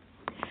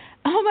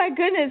 Oh, my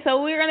goodness.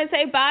 So we're going to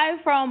say bye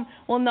from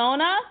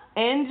Winona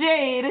and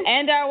Jade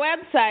and our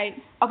website.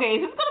 Okay,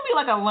 is this going to be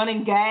like a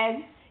running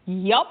gag?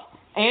 Yup.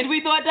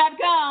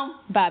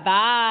 andwethought.com.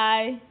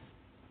 Bye-bye.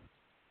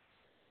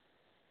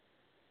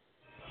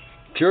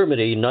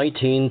 Germany,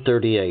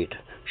 1938.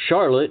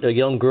 Charlotte, a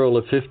young girl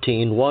of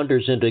 15,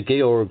 wanders into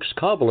Georg's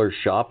cobbler's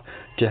shop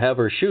to have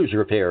her shoes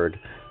repaired.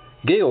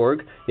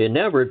 Georg,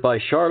 enamored by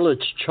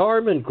Charlotte's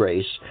charm and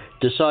grace,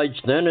 decides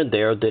then and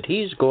there that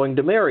he's going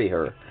to marry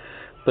her.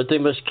 But they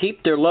must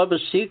keep their love a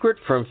secret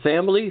from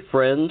family,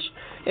 friends,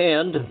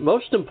 and,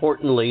 most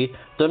importantly,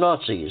 the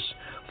Nazis.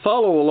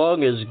 Follow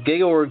along as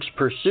Georg's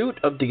pursuit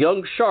of the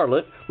young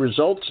Charlotte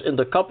results in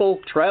the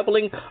couple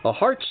traveling a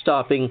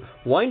heart-stopping,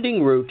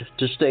 winding route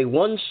to stay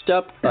one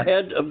step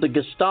ahead of the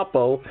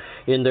Gestapo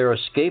in their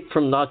escape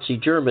from Nazi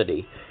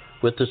Germany,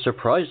 with a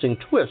surprising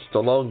twist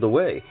along the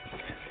way.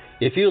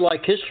 If you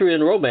like history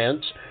and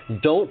romance,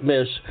 don't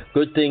miss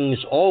Good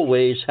Things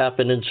Always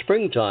Happen in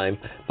Springtime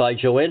by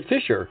Joanne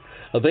Fisher,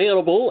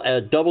 available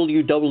at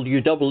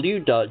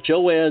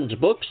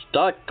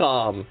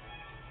www.joannesbooks.com.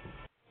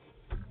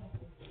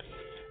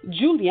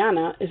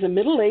 Juliana is a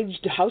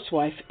middle-aged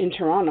housewife in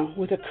Toronto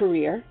with a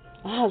career,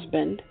 a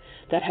husband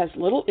that has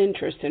little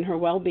interest in her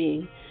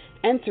well-being,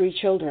 and 3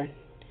 children.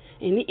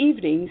 In the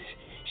evenings,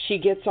 she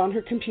gets on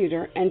her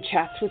computer and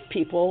chats with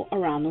people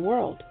around the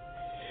world.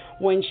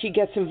 When she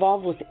gets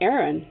involved with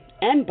Aaron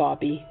and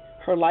Bobby,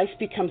 her life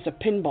becomes a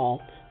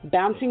pinball,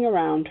 bouncing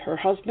around her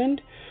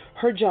husband,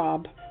 her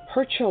job,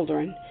 her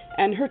children,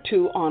 and her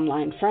 2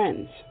 online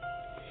friends.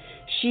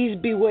 She's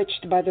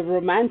bewitched by the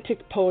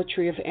romantic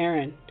poetry of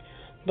Aaron,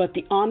 but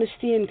the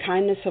honesty and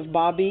kindness of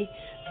Bobby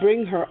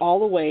bring her all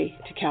the way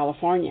to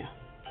California.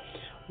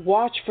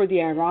 Watch for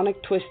the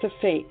ironic twist of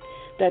fate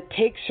that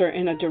takes her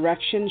in a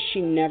direction she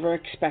never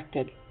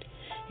expected.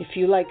 If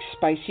you like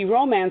spicy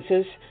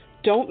romances,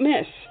 don't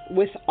miss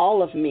With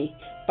All of Me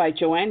by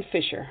Joanne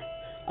Fisher,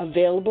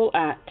 available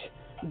at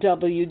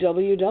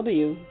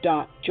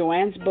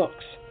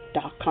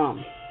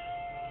www.joannesbooks.com.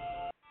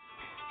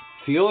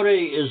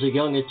 Fiore is a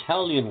young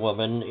Italian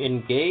woman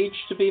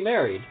engaged to be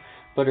married,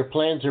 but her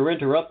plans are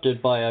interrupted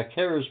by a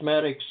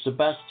charismatic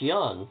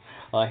Sebastian,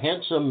 a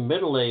handsome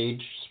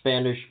middle-aged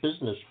Spanish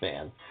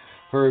businessman.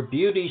 Her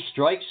beauty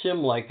strikes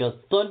him like a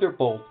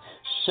thunderbolt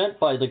sent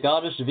by the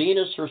goddess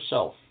Venus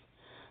herself.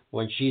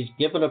 When she's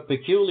given a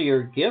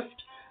peculiar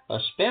gift,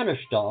 a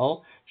Spanish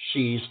doll,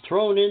 she's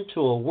thrown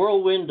into a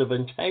whirlwind of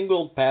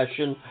entangled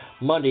passion,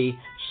 money,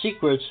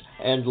 secrets,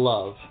 and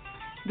love.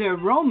 Their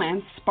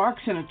romance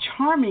sparks in a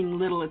charming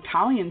little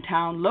Italian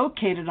town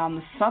located on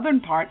the southern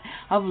part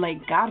of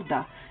Lake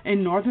Garda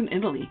in northern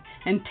Italy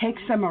and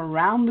takes them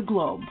around the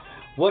globe.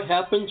 What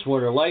happens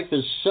when her life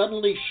is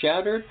suddenly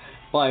shattered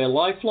by a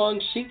lifelong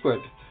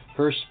secret?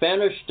 Her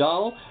Spanish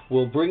doll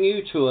will bring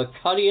you to a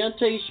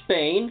caliente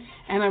Spain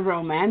and a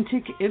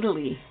romantic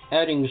Italy,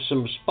 adding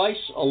some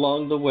spice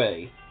along the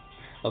way.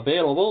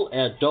 Available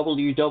at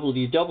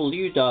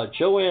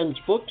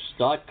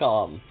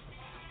www.joannesbooks.com.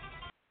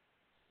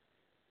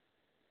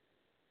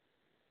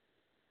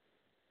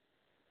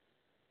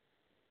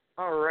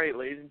 All right,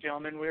 ladies and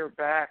gentlemen, we're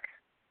back.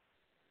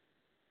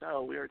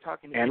 So we were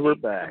talking to And indie we're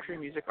back. country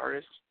music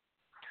artists.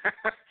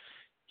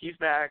 He's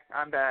back.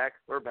 I'm back.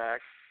 We're back.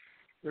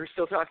 We're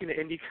still talking to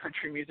indie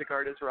country music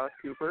artist Ross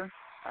Cooper.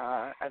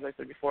 As I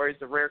said before,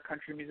 he's a rare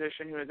country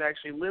musician who has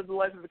actually lived the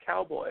life of a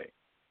cowboy.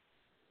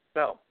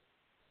 So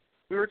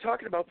we were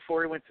talking about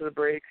before we went to the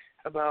break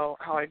about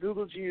how I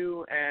Googled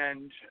you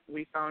and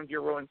we found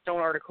your Rolling Stone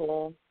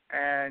article,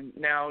 and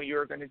now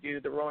you're going to do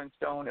the Rolling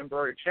Stone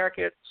embroidered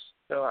jackets.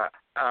 So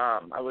I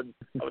would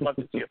love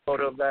to see a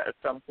photo of that at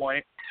some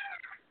point.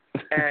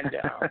 And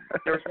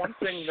there was one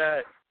thing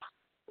that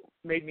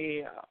made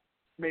me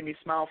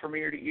smile from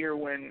ear to ear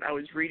when I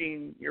was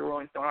reading your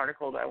Rolling Stone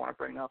article that I want to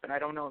bring up, and I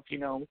don't know if you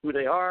know who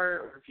they are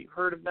or if you've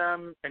heard of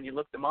them and you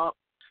looked them up.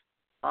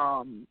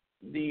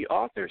 The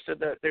author said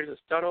that there's a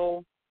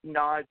subtle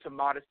nod to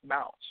Modest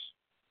Mouse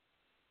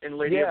in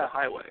Lady of the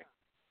Highway.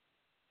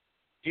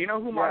 Do you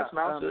know who Modest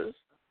Mouse is?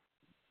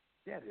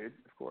 Yeah, dude,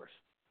 of course.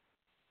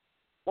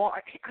 Well,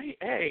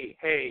 hey,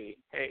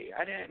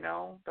 I didn't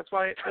know. That's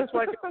why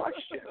the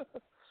question.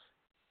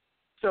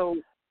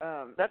 So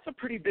that's a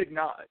pretty big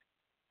nod.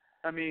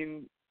 I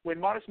mean, when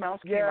Modest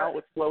Mouse came out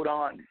with Float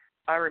On,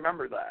 I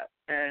remember that,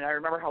 and I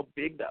remember how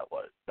big that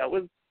was. That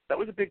was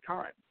a big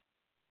time.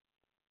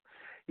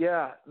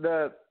 Yeah,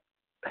 there's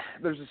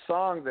a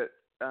song that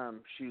I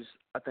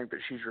think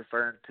she's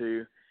referring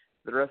to.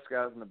 The rest of the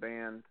guys in the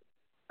band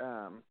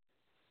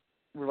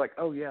were like,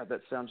 oh yeah, that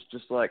sounds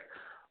just like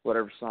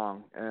whatever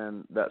song,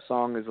 and that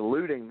song is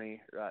eluding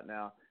me right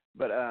now.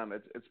 But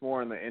it's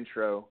more in the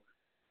intro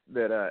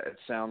that it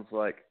sounds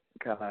like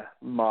kind of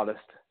Modest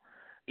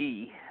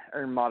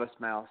or Modest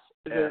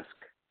Mouse-esque.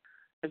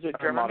 Is it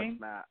Dramamine?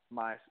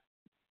 Mice.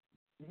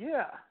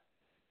 Yeah,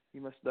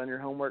 you must have done your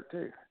homework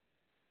too.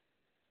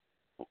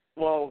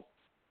 Well,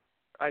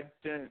 I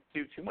didn't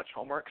do too much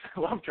homework. I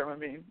love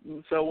Dramamine.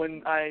 And so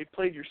when I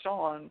played your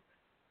song,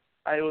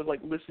 I was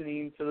like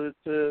listening to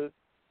the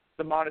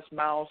Modest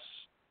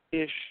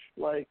Mouse-ish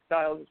like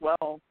styles as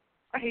well.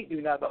 I hate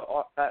doing that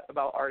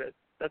about artists.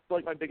 That's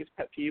like my biggest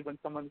pet peeve when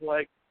someone's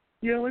like,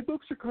 yeah, my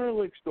books are kind of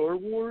like Star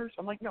Wars.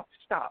 I'm like, no,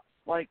 stop.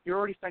 Like, you're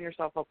already setting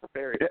yourself up for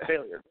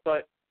failure.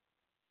 But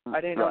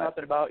I didn't know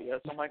nothing about you,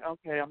 so I'm like,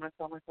 okay, I'm going to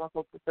set myself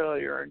up for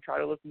failure and try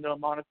to listen to a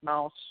Modest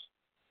Mouse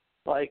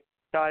like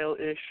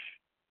style-ish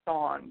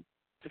song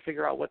to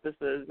figure out what this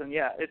is. And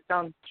yeah, it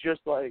sounds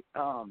just like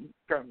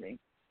Dramamine.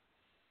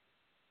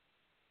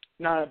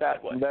 Not in a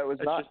bad way. That was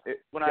it's not. Just,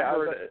 when I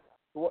heard it.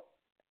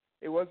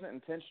 It wasn't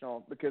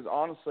intentional because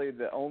honestly,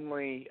 the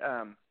only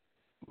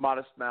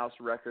Modest Mouse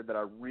record that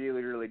I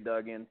really, really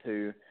dug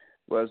into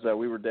was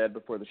We Were Dead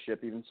Before the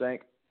Ship Even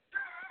Sank.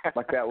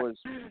 Like that was,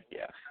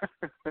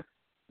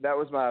 that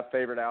was my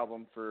favorite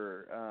album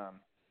for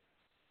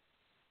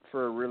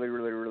a really,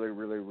 really, really,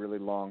 really, really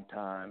long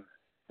time.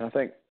 And I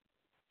think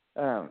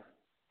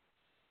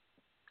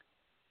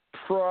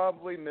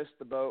probably Missed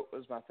the Boat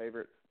was my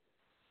favorite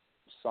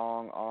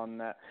song on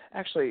that.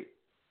 Actually,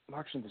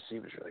 March in the Sea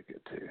was really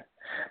good too.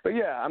 But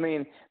yeah, I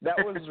mean, that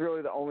was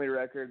really the only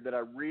record that I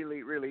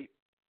really, really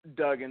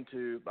dug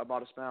into by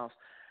Modest Mouse.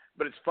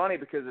 But it's funny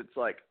because it's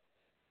like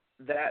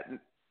that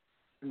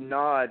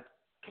nod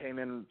came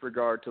in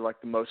regard to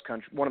like more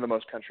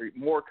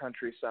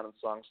country sounding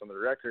songs on the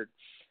record.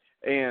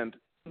 And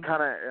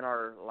kind of in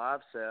our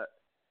live set,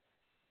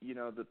 you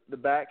know, the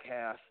back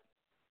half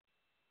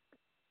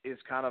is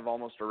kind of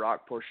almost a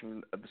rock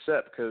portion of the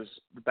set because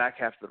the back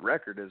half of the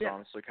record is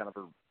honestly kind of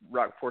a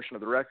rock portion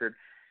of the record.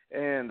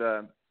 And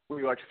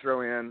we like to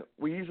throw in,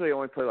 we usually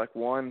only play like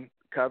one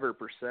cover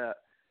per set.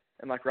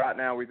 And like right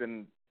now we've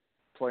been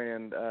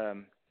playing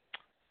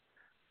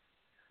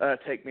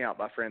Take Me Out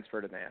by Franz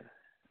Ferdinand.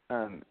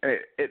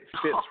 It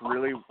fits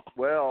really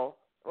well.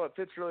 Well, it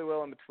fits really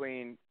well in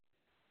between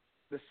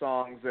the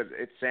songs that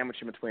it's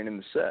sandwiched in between in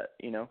the set,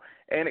 you know,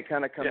 and it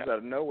kind of comes out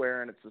of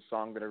nowhere, and it's a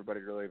song that everybody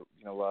really,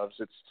 you know, loves.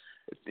 It's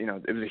you know,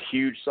 it was a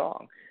huge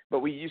song, but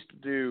we used to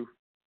do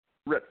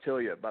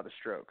Reptilia by the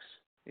Strokes,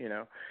 you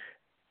know.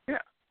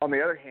 Yeah. On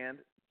the other hand,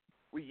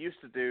 we used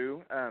to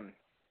do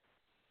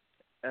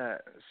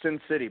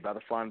Sin City by the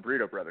Flying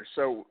Burrito Brothers.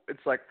 So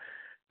it's like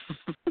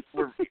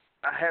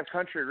I have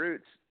country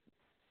roots,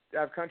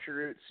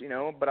 you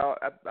know, but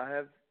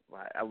I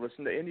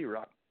listen to indie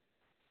rock.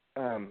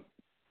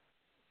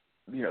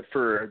 You know,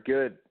 for a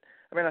good,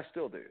 I mean, I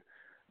still do,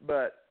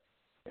 but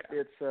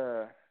it's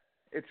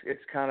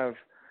kind of,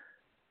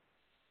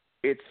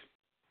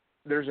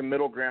 there's a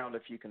middle ground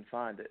if you can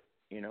find it,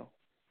 you know?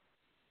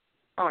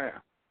 Oh yeah.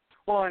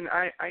 Well, and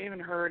I even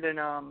heard in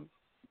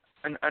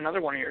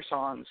another one of your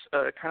songs,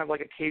 kind of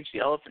like a Cage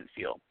the Elephant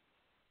feel.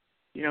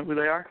 You know who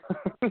they are?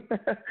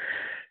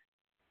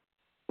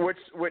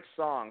 Which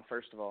song,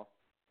 first of all?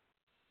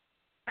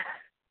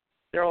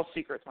 They're all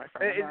secrets, my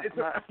friend.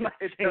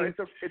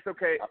 It's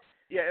okay.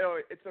 Yeah,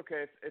 it's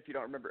okay if you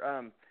don't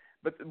remember.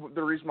 But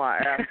the reason why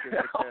I asked is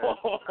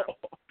because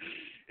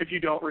if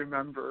you don't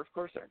remember, of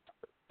course I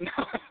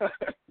remember.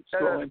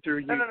 Scrolling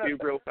through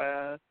YouTube real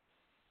fast.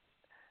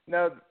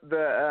 No,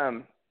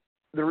 the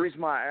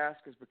reason why I ask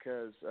is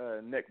because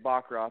Nick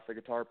Bachroth, the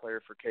guitar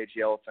player for Cage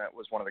the Elephant,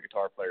 was one of the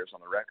guitar players on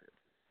the record.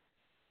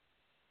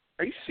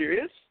 Are you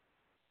serious?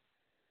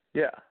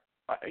 Yeah.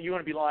 You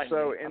want to be lying?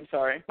 So I'm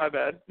sorry, my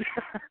bad.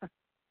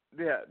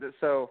 Yeah.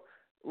 So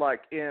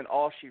like in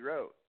All She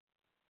Wrote,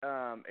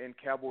 in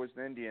Cowboys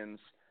and Indians,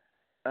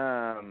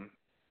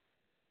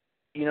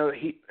 you know,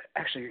 he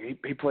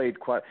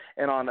played quite,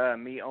 and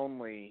on Me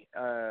Only,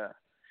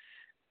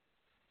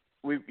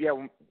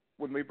 when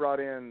we brought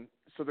in,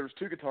 so there was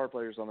two guitar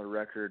players on the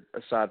record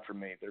aside from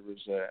me. There was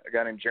a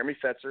guy named Jeremy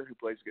Fetzer who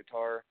plays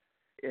guitar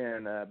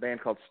in a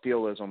band called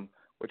Steelism,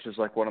 which is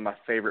like one of my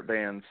favorite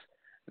bands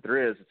that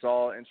there is. It's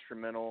all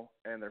instrumental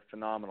and they're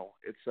phenomenal.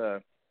 It's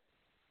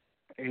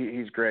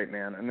he's great,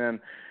 man. And then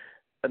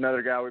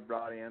another guy we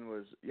brought in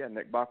was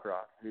Nick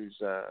Baccarat,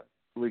 who's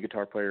lead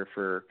guitar player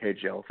for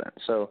Cage the Elephant.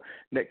 So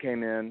Nick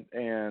came in,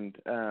 and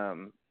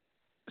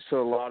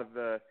so a lot of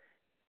the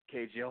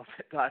Cage the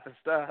Elephant type of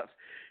stuff,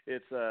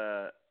 it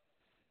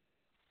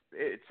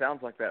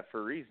sounds like that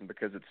for a reason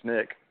because it's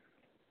Nick.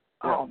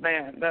 Oh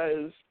man, that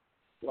is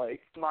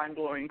like mind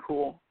blowing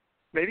cool.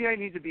 Maybe I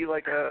need to be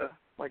like a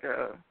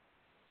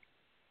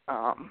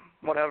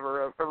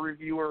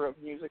reviewer of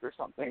music or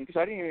something, because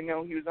I didn't even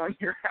know he was on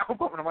your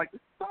album, and I'm like,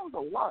 this sounds a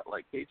lot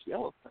like Cage the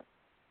Elephant.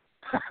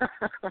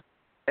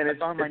 And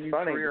it's on my new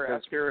funny career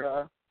because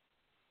after.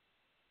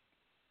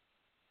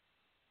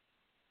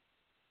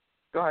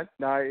 Go ahead.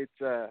 No, it's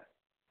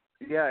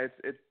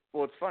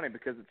funny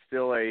because it's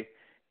still a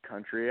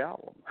country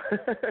album,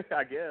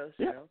 I guess.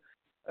 Yeah. You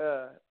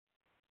know?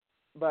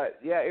 But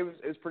yeah, it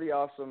was pretty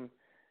awesome.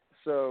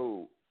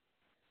 So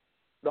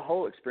the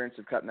whole experience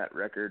of cutting that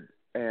record,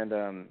 and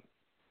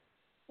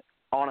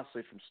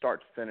honestly, from start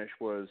to finish,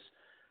 was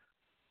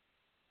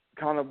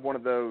kind of one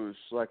of those,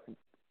 like,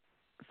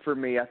 for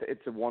me,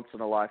 it's a once in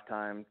a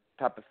lifetime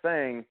type of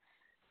thing.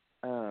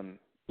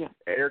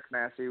 Eric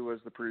Massey was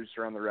the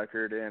producer on the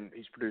record, and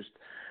he produced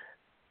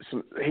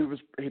some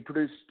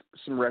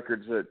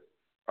records that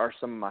are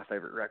some of my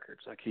favorite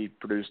records. Like he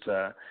produced,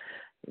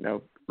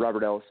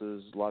 Robert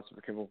Ellis's Lots of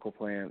a Chemical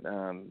Plant,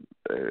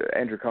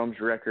 Andrew Combs'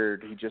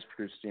 record. He just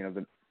produced,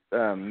 the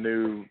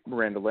new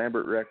Miranda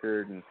Lambert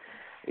record, and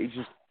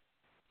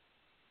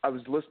I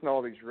was listening to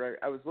all these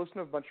I was listening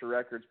to a bunch of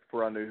records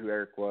before I knew who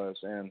Eric was,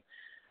 and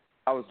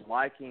I was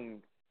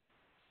liking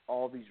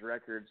all these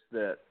records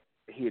that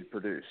he had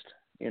produced,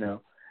 and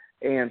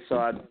so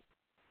I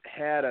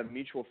had a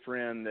mutual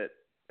friend that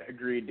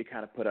agreed to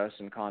kind of put us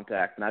in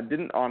contact, and I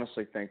didn't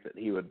honestly think that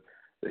he would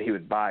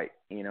bite,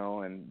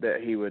 and that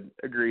he would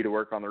agree to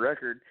work on the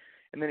record,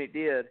 and then he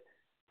did,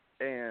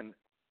 and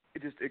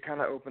it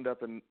kind of opened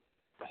up a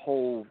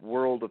whole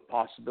world of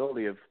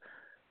possibility of,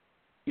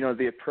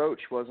 the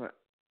approach wasn't,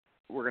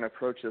 we're going to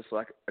approach this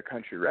like a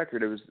country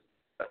record. It was,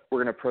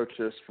 we're going to approach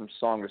this from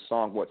song to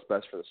song, what's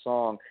best for the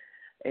song.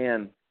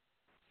 And,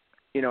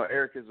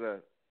 Eric is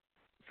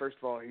first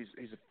of all,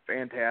 he's a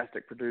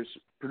fantastic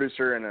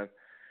producer and a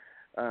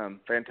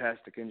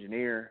fantastic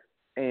engineer,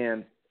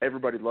 and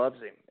everybody loves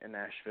him in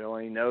Nashville,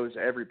 and he knows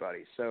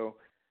everybody. So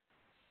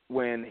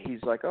when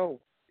he's like, oh,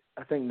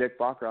 I think Nick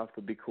Baccarat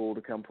would be cool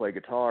to come play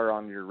guitar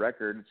on your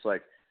record, it's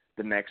like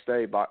the next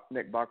day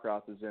Nick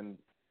Baccarat is in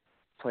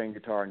playing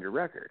guitar on your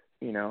record,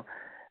 It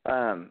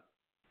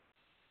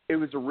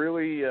was a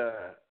really,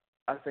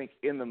 I think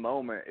in the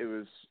moment,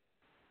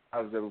 I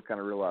was able to kind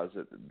of realize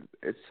that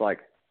it's like,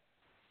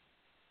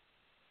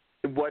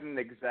 it wasn't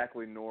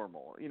exactly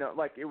normal,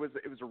 like it was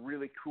a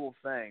really cool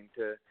thing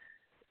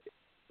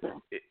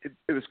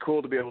it was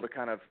cool to be able to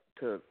kind of,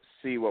 to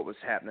see what was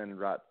happening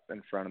right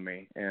in front of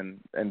me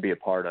and be a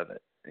part of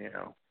it,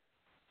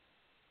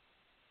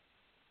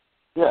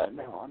 Yeah,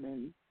 no, I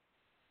mean,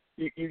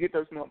 you get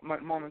those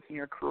moments in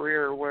your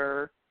career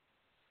where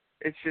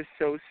it's just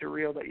so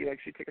surreal that you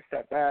actually take a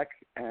step back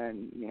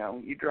and,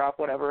 you drop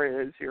whatever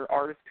it is, your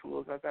artist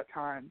tools at that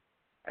time,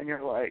 and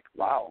you're like,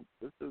 wow,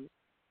 this is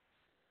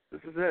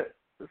it.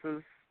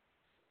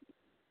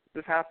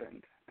 This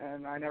happened,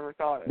 and I never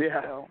thought it.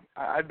 Yeah. So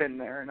I've been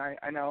there, and I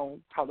know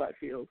how that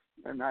feels,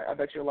 and I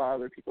bet you a lot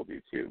of other people do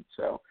too.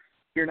 So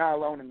you're not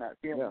alone in that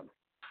feeling.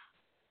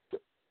 Yeah.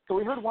 So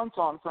we heard one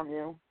song from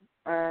you,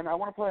 and I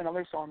want to play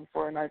another song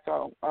before the night's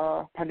out,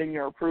 pending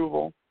your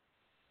approval.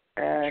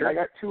 And sure. I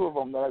got two of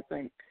them that I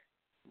think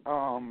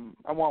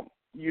I want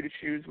you to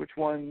choose which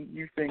one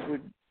you think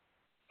would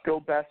go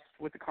best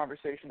with the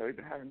conversation that we've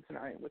been having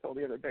tonight with all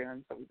the other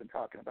bands that we've been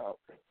talking about.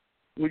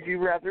 Would you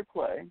rather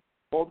play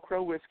Old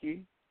Crow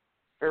Whiskey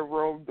or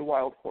Rode the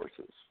Wild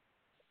Horses?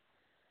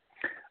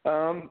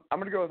 I'm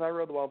going to go with I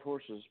Rode the Wild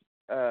Horses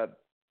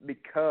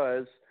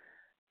because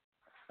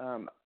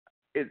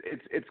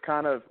it's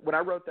kind of, when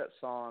I wrote that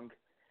song,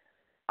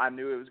 I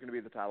knew it was going to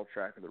be the title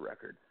track of the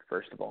record,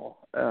 first of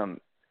all.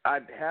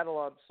 I'd had a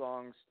lot of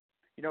songs.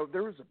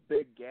 There was a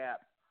big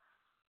gap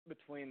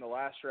between the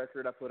last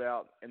record I put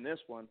out and this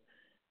one,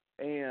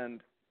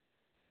 and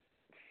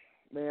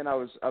man, I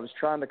was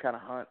trying to kind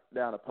of hunt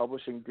down a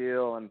publishing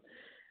deal, and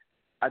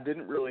I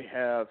didn't really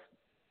have.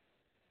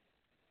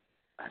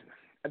 I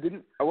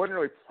wasn't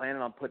really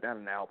planning on putting out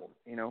an album,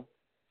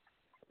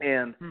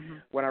 And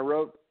when I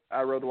wrote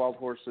the Wild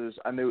Horses,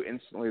 I knew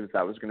instantly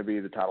that was going to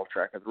be the title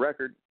track of the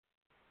record.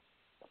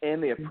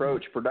 and the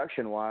approach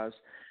production-wise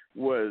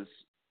was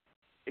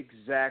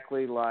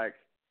exactly like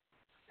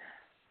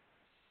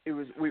it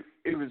was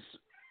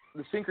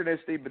the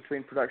synchronicity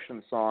between production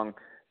and song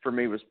for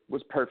me was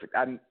perfect.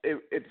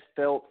 It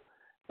felt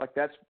like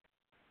that's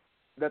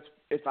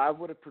if I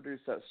would have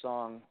produced that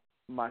song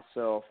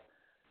myself,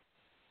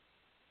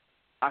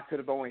 I could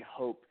have only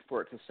hoped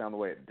for it to sound the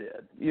way it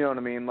did. You know what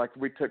I mean? Like,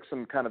 we took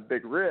some kind of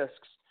big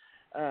risks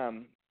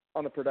on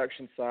the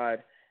production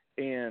side,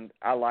 and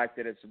I liked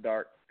it. It's a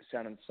dark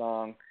sounding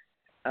song.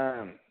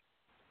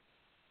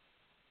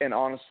 And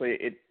honestly,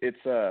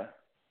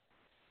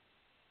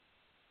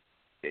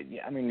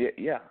 I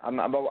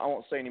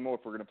won't say anymore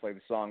if we're going to play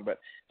the song, but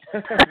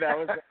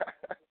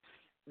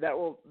that's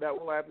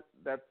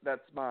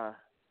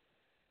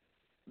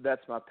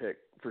my pick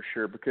for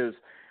sure, because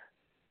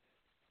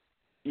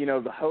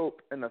the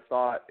hope and the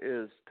thought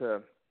is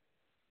to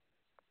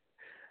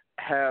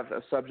have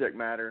a subject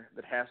matter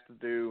that has to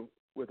do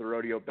with a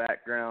rodeo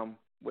background,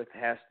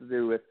 has to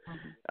do with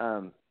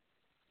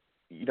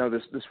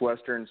this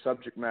Western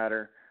subject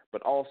matter,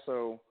 but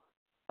also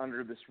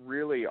under this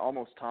really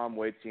almost Tom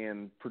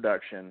Waitian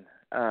production,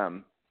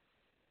 and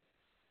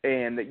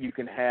that you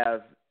can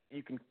kind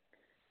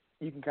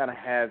of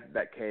have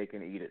that cake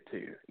and eat it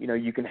too.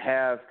 You can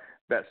have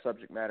that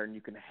subject matter, and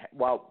you can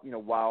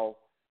while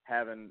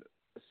having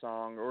a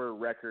song or a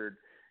record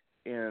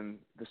in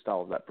the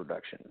style of that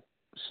production.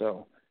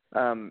 So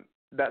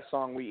that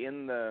song, we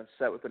end the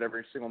set with it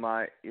every single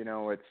night.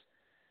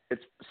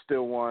 It's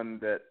still one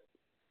that,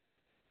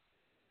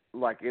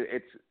 like,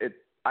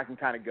 I can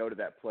kind of go to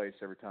that place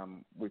every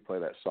time we play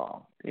that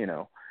song,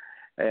 and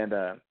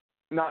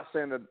not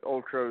saying that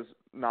Old Crow's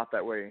not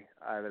that way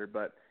either,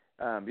 but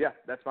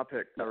that's my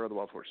pick. Battle of the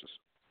Wild Horses.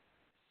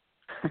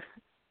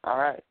 All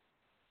right,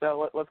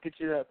 so let's get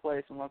you to that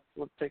place, and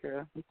let's take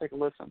a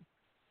listen.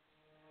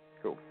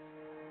 Cool.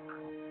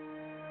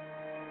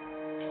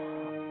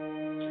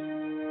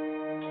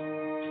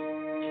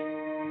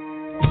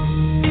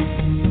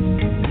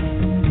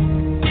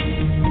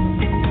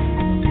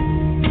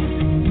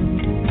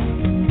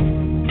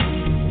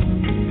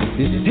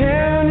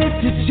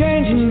 It's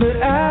changing, but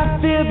I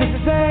feel the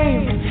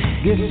same.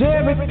 Guess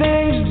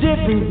everything's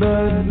different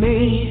but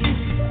me.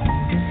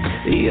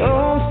 The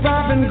old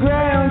stomping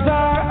grounds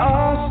are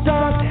all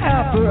stomped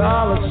out for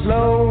all a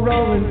slow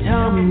rolling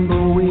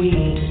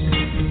tumbleweed.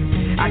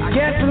 I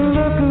guess I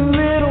look a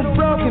little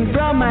broken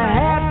from my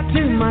hat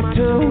to my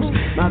toes.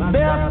 My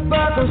belt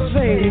buckle's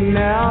fading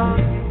now,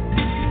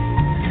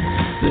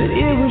 but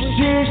it was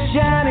sure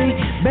shiny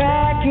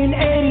back in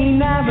 '89,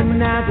 but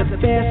now's the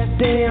best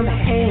damn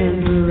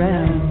hand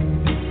around.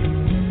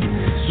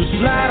 So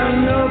slide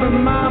on over,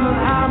 mama,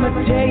 I'ma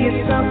tell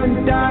you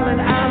something, darling.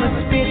 I'm a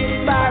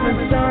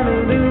spitfiring son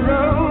of the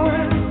road.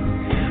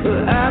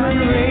 Well, I've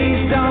been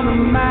raised on the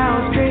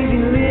miles, crazy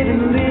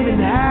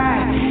living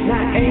high. And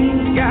I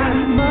ain't got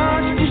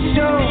much to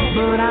show,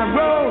 but I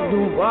rode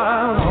the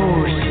wild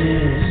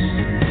horses.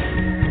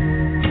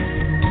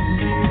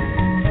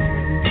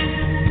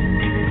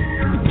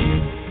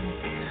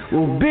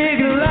 Well, big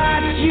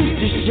lights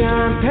used to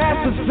shine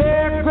past the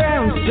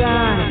fairground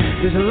sign.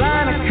 There's a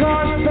line of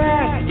cars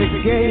past the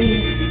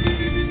gate,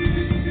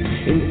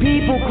 and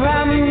people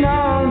climbing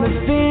on the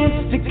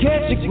fence to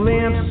catch a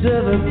glimpse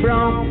of a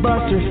bronc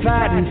buster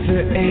fighting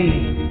for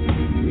aid.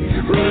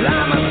 Well,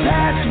 I'm a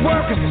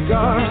patchwork of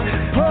scars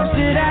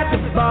posted at the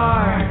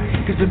bar,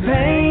 'cause the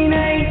pain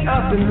ain't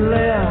up and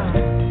left.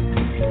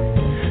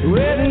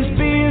 Where these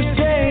beers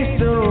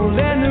taste old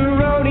and the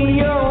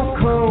rodeo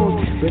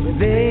cold, but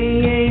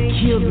they ain't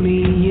killed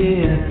me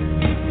yet.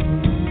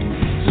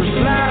 So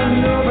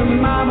sliding over,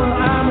 mama,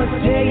 I'ma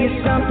tell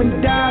you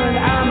something, darling.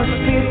 I'm a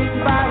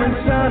spitfiring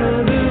son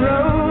of the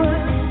road.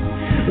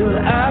 Well,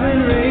 I've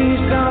been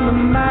raised on the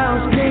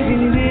miles, crazy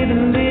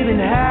living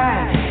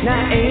high. And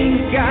I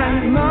ain't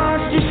got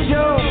much to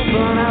show,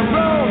 but I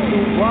rode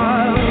the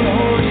wild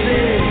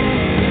horses.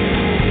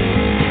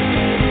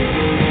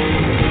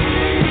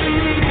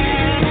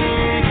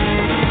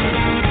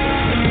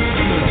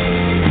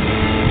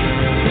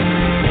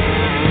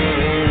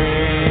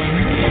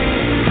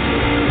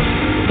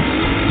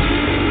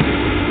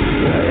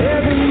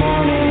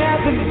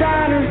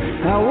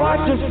 I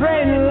watch the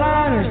freight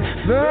liners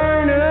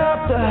burn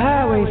up the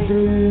highway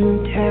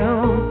through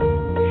town.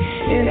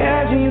 And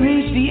as we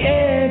reach the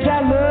edge,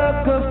 I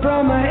look up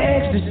from my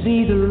edge to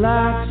see the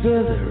lights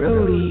of the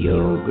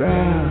rodeo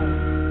ground.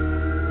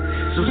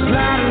 So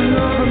sliding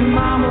over,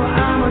 mama,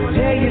 I'ma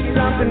tell you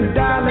something,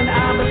 darling.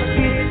 I'm a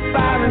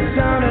spitfiring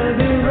son of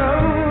the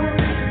road.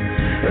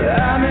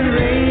 I've been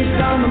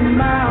raised on the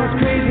miles,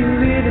 crazy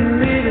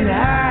living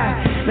high.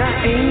 And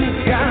I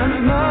ain't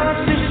got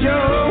much to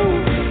show.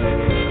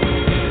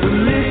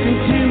 Listen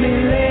to me,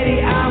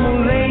 lady, I'm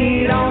gonna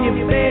lay it on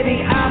you,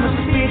 baby. I'm a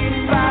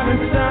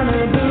spitfiring son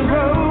of the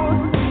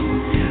road.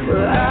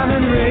 Well, I've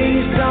been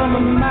raised on the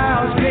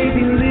miles,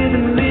 crazy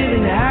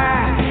living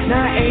high. And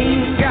I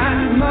ain't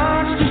got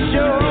much to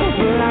show,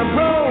 but I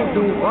rode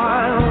the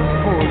wild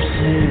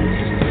horses.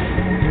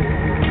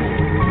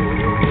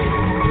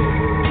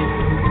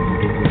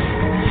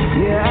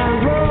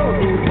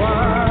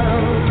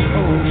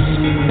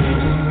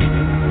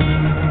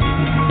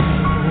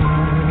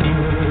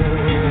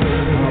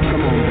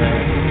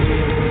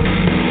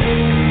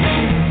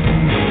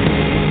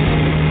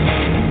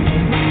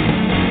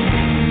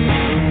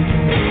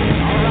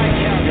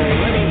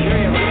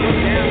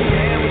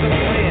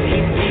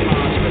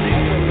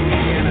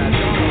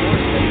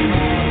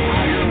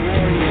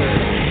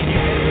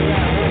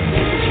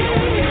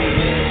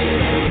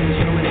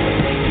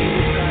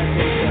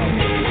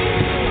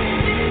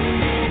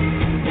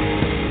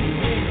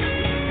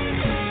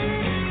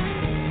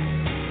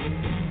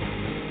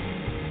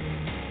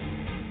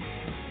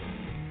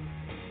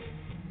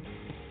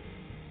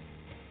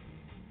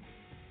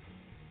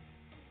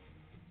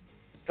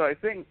 So I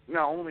think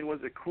not only was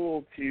it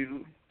cool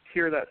to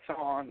hear that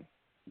song,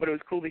 but it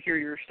was cool to hear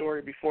your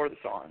story before the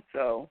song.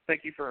 So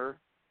thank you for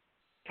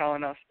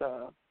telling us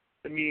the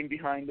meaning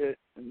behind it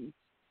and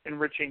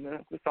enriching the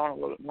song a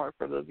little bit more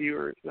for the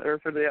viewers or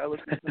for the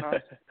listeners and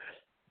us.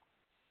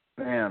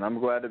 Man,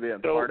 I'm glad to be a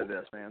part of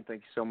this, man.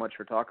 Thank you so much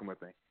for talking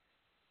with me.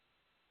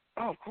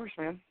 Oh, of course,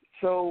 man.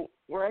 So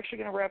we're actually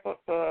going to wrap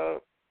up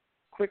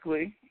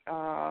quickly,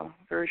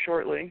 very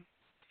shortly.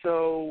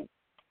 So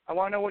I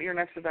want to know what your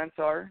next events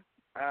are.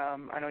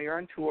 I know you're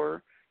on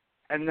tour.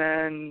 And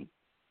then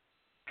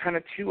kind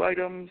of two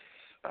items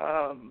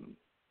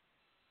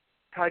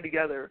tied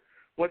together.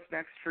 What's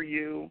next for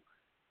you?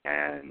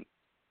 And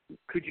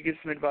could you give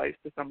some advice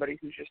to somebody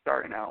who's just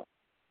starting out?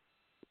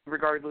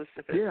 Regardless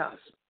if it's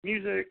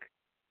music,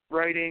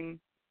 writing,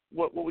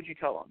 what would you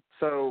tell them?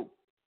 So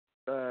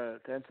to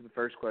answer the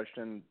first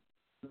question,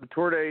 the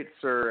tour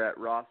dates are at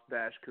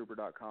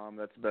ross-cooper.com.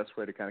 That's the best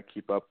way to kind of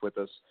keep up with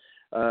us.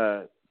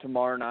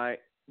 Tomorrow night,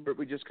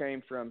 we just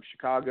came from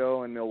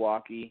Chicago and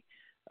Milwaukee.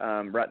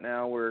 Right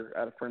now we're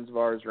at a friends of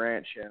ours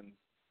ranch in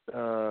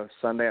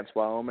Sundance,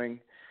 Wyoming.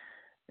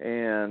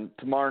 And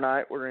tomorrow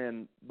night we're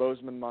in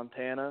Bozeman,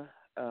 Montana,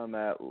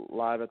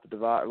 live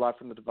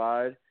from the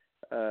Divide.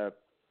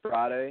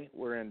 Friday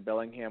we're in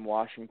Bellingham,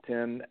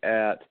 Washington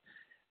at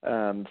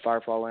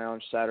Firefly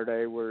Lounge.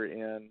 Saturday we're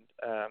in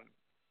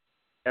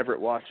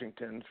Everett,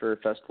 Washington for a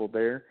festival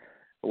there,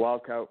 the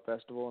Wild Coyote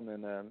Festival. And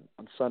then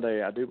on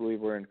Sunday I do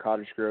believe we're in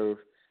Cottage Grove,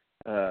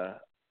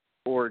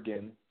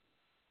 Oregon,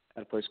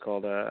 at a place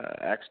called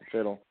Axe and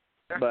Fiddle.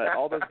 But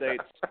all those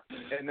dates,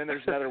 and then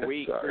there's another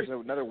week. There's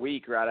another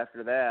week right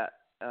after that.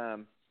 All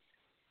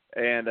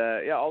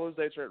those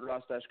dates are at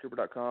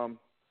ross-cooper.com.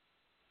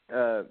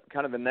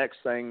 Kind of the next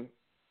thing,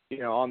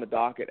 on the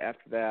docket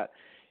after that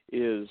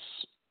is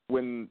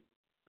when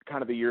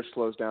kind of the year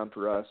slows down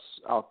for us,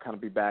 I'll kind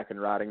of be back in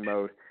writing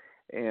mode.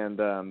 And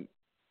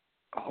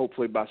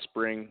hopefully by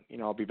spring,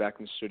 I'll be back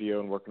in the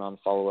studio and working on the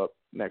follow-up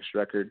next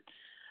record.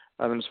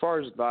 And as far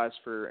as advice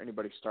for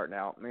anybody starting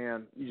out,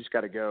 man, you just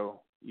got to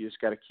go. You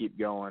just got to keep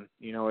going.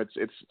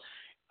 It's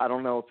I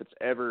don't know if it's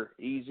ever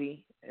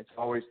easy. It's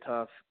always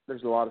tough.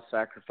 There's a lot of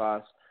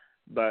sacrifice,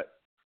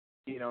 but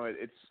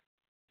it's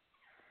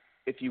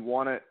if you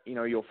want it,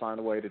 you'll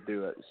find a way to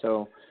do it.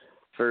 So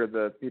for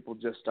the people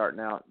just starting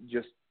out,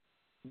 just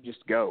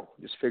go.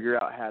 Just figure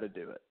out how to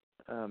do it.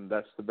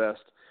 That's the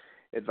best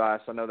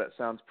advice. I know that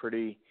sounds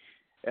pretty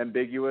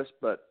ambiguous,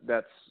 but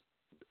that's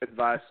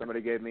advice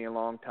somebody gave me a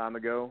long time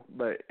ago.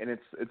 And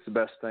it's the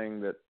best thing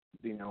that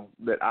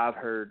that I've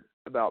heard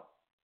about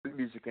the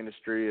music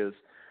industry is,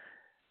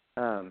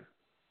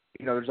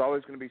 there's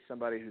always going to be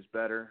somebody who's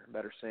better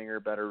singer,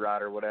 better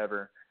writer,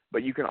 whatever,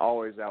 but you can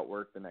always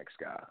outwork the next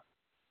guy.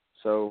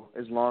 So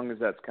as long as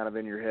that's kind of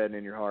in your head and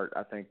in your heart,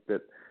 I think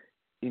that,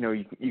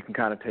 you can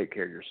kind of take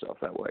care of yourself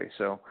that way.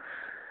 So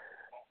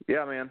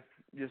yeah, man,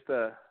 just,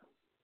 go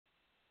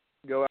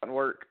out and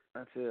work.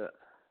 That's it.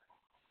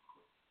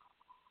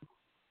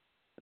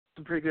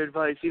 Some pretty good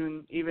advice,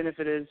 even if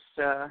it is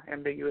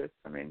ambiguous.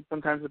 I mean,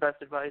 sometimes the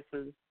best advice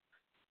is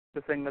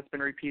the thing that's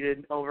been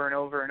repeated over and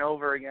over and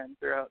over again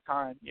throughout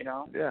time.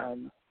 Yeah.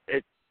 And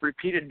it's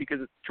repeated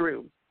because it's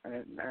true.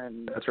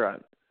 And that's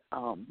right.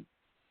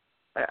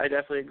 I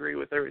definitely agree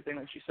with everything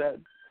that you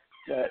said.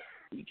 That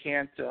you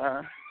can't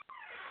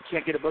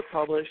get a book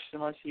published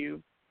unless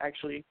you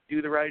actually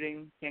do the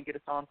writing. Can't get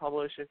a song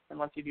published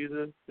unless you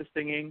do the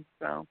singing.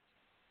 So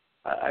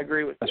I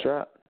agree with that's you.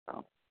 Right.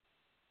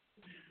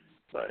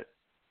 But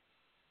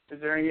is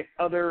there any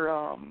other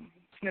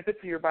snippets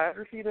of your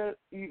biography that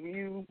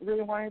you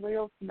really want anybody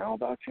else to know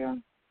about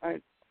you? I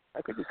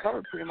think we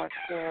covered pretty much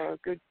a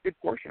good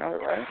portion of it,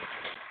 right?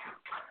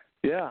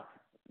 Yeah,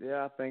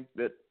 I think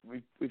that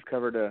we've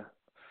covered a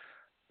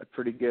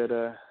pretty good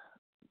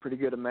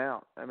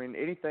amount. I mean,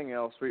 anything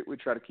else, we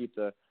try to keep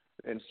the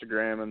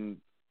Instagram and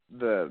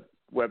the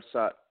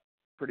website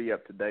pretty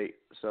up to date.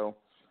 So,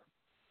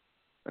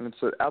 and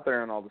it's out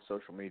there on all the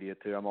social media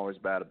too. I'm always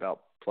bad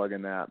about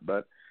plugging that,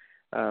 but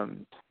a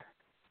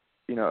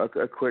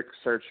quick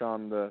search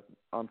on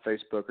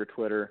Facebook or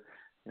Twitter.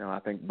 I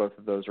think both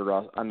of those are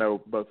Ross. I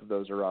know both of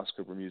those are Ross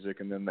Cooper Music,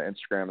 and then the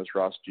Instagram is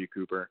Ross G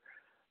Cooper.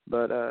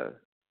 But I'm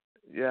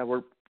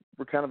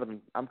kind of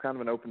an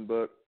open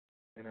book.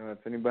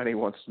 If anybody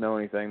wants to know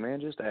anything,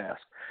 man, just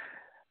ask.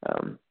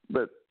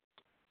 But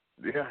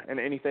yeah, and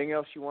anything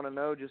else you want to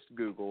know, just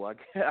Google. I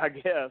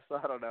guess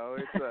I don't know.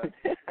 It's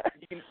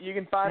you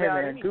can find out.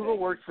 Man, anything. Google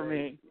worked for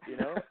me.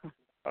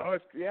 Oh,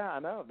 I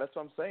know. That's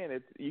what I'm saying.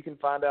 You can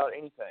find out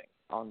anything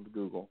on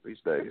Google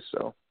these days.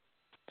 So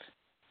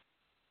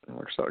it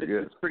works out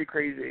good. It's pretty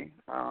crazy.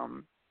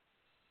 I'm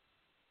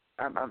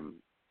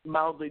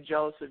mildly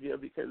jealous of you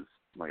because,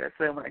 like I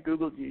said, when I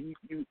Googled you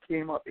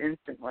came up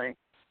instantly.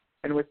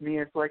 And with me,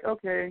 it's like,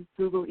 okay,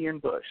 Google Ian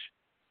Bush.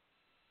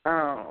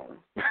 Oh.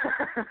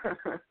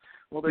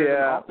 Well, there's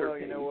an author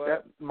page.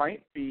 That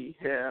might be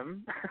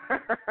him.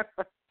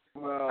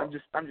 Well, I'm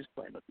just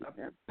playing with you,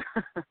 man.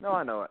 No,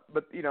 I know it.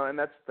 But, and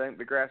that's the thing.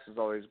 The grass is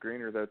always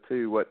greener, though,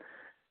 too.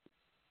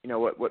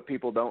 what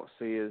people don't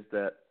see is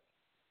that,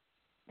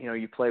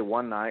 you play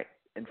one night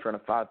in front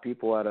of 5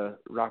 people at a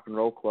rock and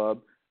roll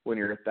club when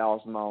you're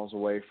 1,000 miles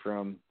away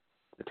from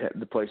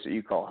the place that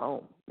you call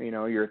home.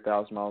 You're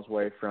 1,000 miles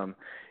away from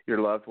your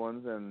loved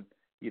ones and,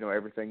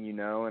 everything,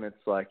 and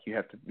it's like you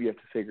have to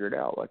figure it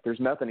out. Like, there's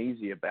nothing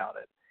easy about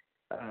it.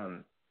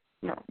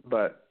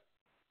 But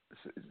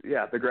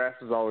yeah, the grass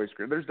is always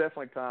green. There's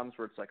definitely times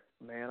where it's like,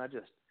 man, I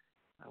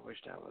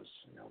wished I was,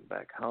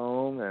 back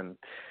home, and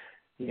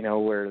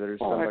where there's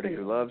somebody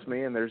who loves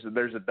me, and there's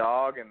a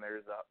dog, and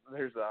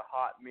there's a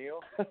hot meal,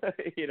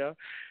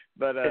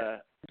 But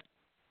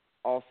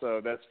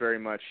also, that's very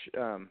much.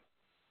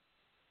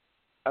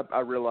 I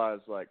realize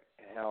like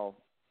how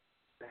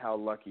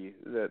lucky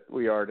that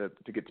we are to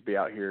get to be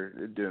out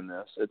here doing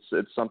this.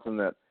 It's something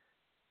that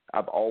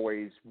I've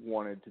always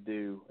wanted to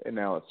do, and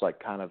now it's like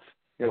kind of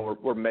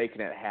we're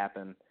making it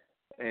happen,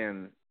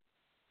 and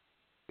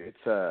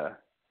it's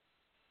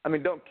I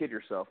mean, don't kid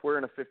yourself. We're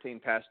in a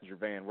 15-passenger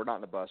van. We're not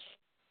in a bus.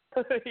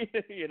 So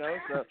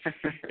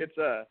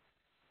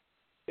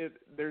it's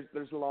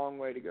there's a long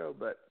way to go,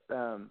 but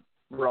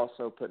we're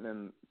also putting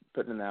in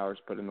the hours,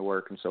 putting in the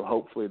work, and so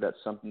hopefully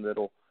that's something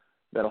that'll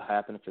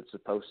happen if it's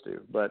supposed to.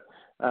 But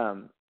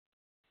I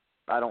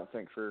don't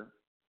think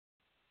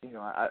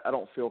I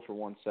don't feel for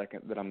one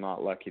second that I'm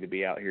not lucky to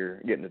be out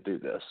here getting to do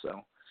this.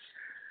 So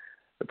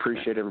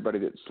appreciate everybody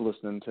that's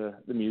listening to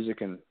the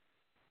music and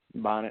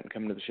buying it and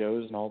coming to the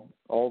shows and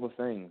all the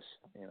things,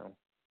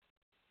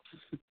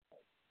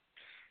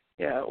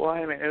 Yeah, well,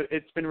 I mean,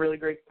 it's been really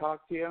great to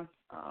talk to you.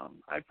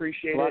 I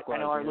appreciate it. I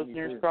know our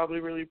listeners probably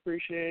really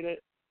appreciate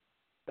it.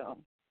 So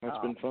it's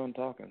been fun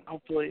talking.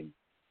 Hopefully,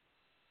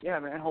 yeah,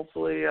 man.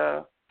 Hopefully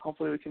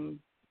we can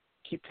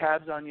keep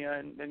tabs on you,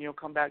 and you'll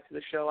come back to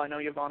the show. I know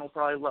Yvonne will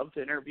probably love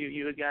to interview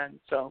you again,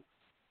 so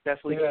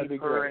definitely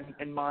keep her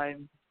in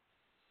mind.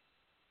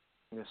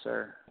 Yes,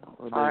 sir.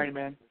 All right,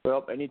 man.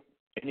 Well,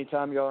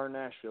 anytime y'all are in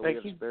Nashville, we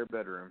have a spare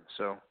bedroom,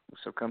 so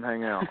come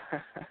hang out.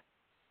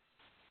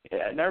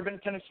 Yeah, I've never been to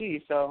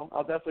Tennessee, so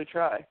I'll definitely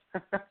try.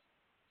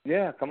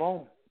 Yeah, come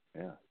on.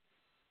 Yeah.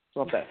 It's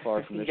not that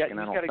far from Michigan,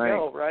 I don't think. You just got to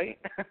go, right?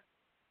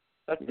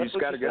 You just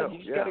got to go. You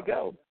just got to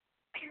go.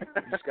 You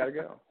just got to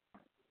go.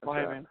 All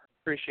right, man.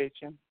 Appreciate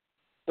you.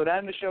 So to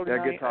end the show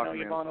tonight, I know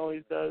Yvonne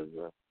always does.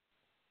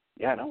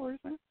 Yeah, no worries,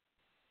 man.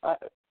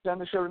 To end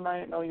the show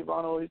tonight, I know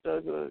Yvonne always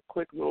does a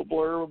quick little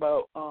blurb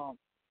about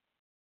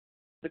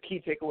the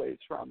key takeaways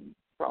from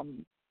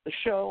the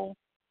show,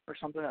 or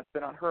something that's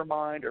been on her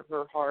mind or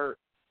her heart.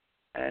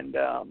 And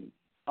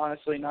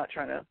honestly, not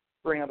trying to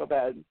bring up a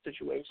bad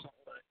situation,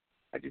 but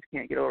I just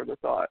can't get over the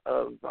thought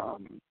of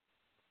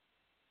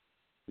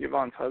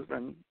Yvonne's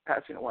husband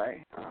passing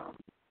away.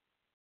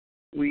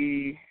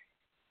 We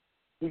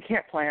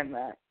can't plan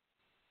that.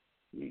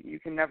 You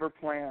can never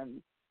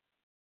plan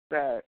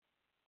that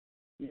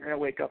you're going to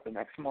wake up the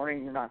next morning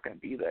and you're not going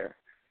to be there.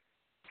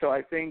 So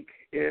I think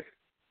if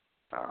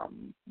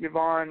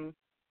Yvonne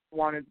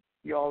wanted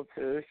y'all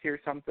to hear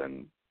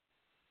something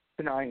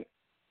tonight,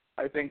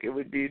 I think it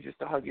would be just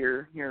to hug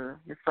your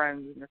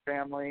friends and your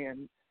family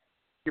and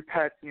your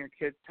pets and your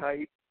kids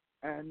tight.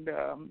 And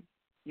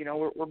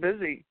we're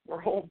busy.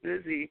 We're all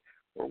busy.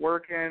 We're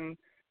working.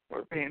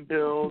 We're paying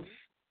bills.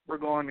 We're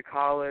going to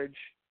college.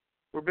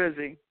 We're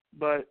busy,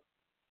 but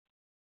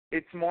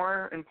it's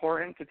more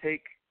important to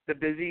take the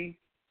busy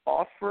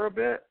off for a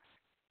bit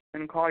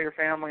and call your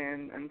family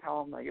and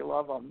tell them that you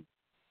love them,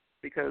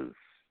 because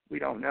we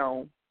don't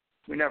know.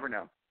 We never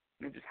know.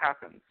 It just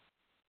happens.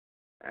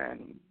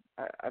 And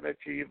I bet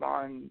you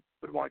Yvonne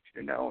would want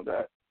you to know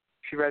that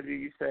she'd rather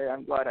you say,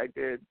 I'm glad I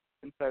did,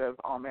 instead of,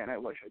 oh, man, I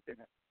wish I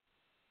didn't.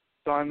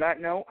 So on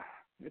that note,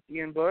 it's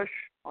Ian Bush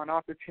on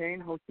Off the Chain,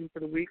 hosting for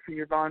the week for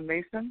Yvonne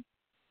Mason.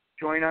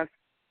 Join us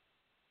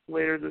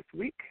later this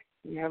week.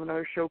 We have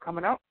another show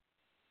coming up,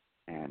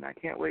 and I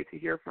can't wait to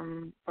hear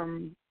from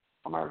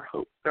our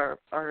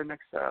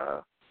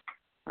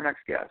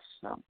next guest.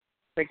 So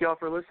thank you all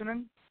for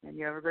listening, and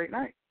you have a great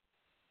night.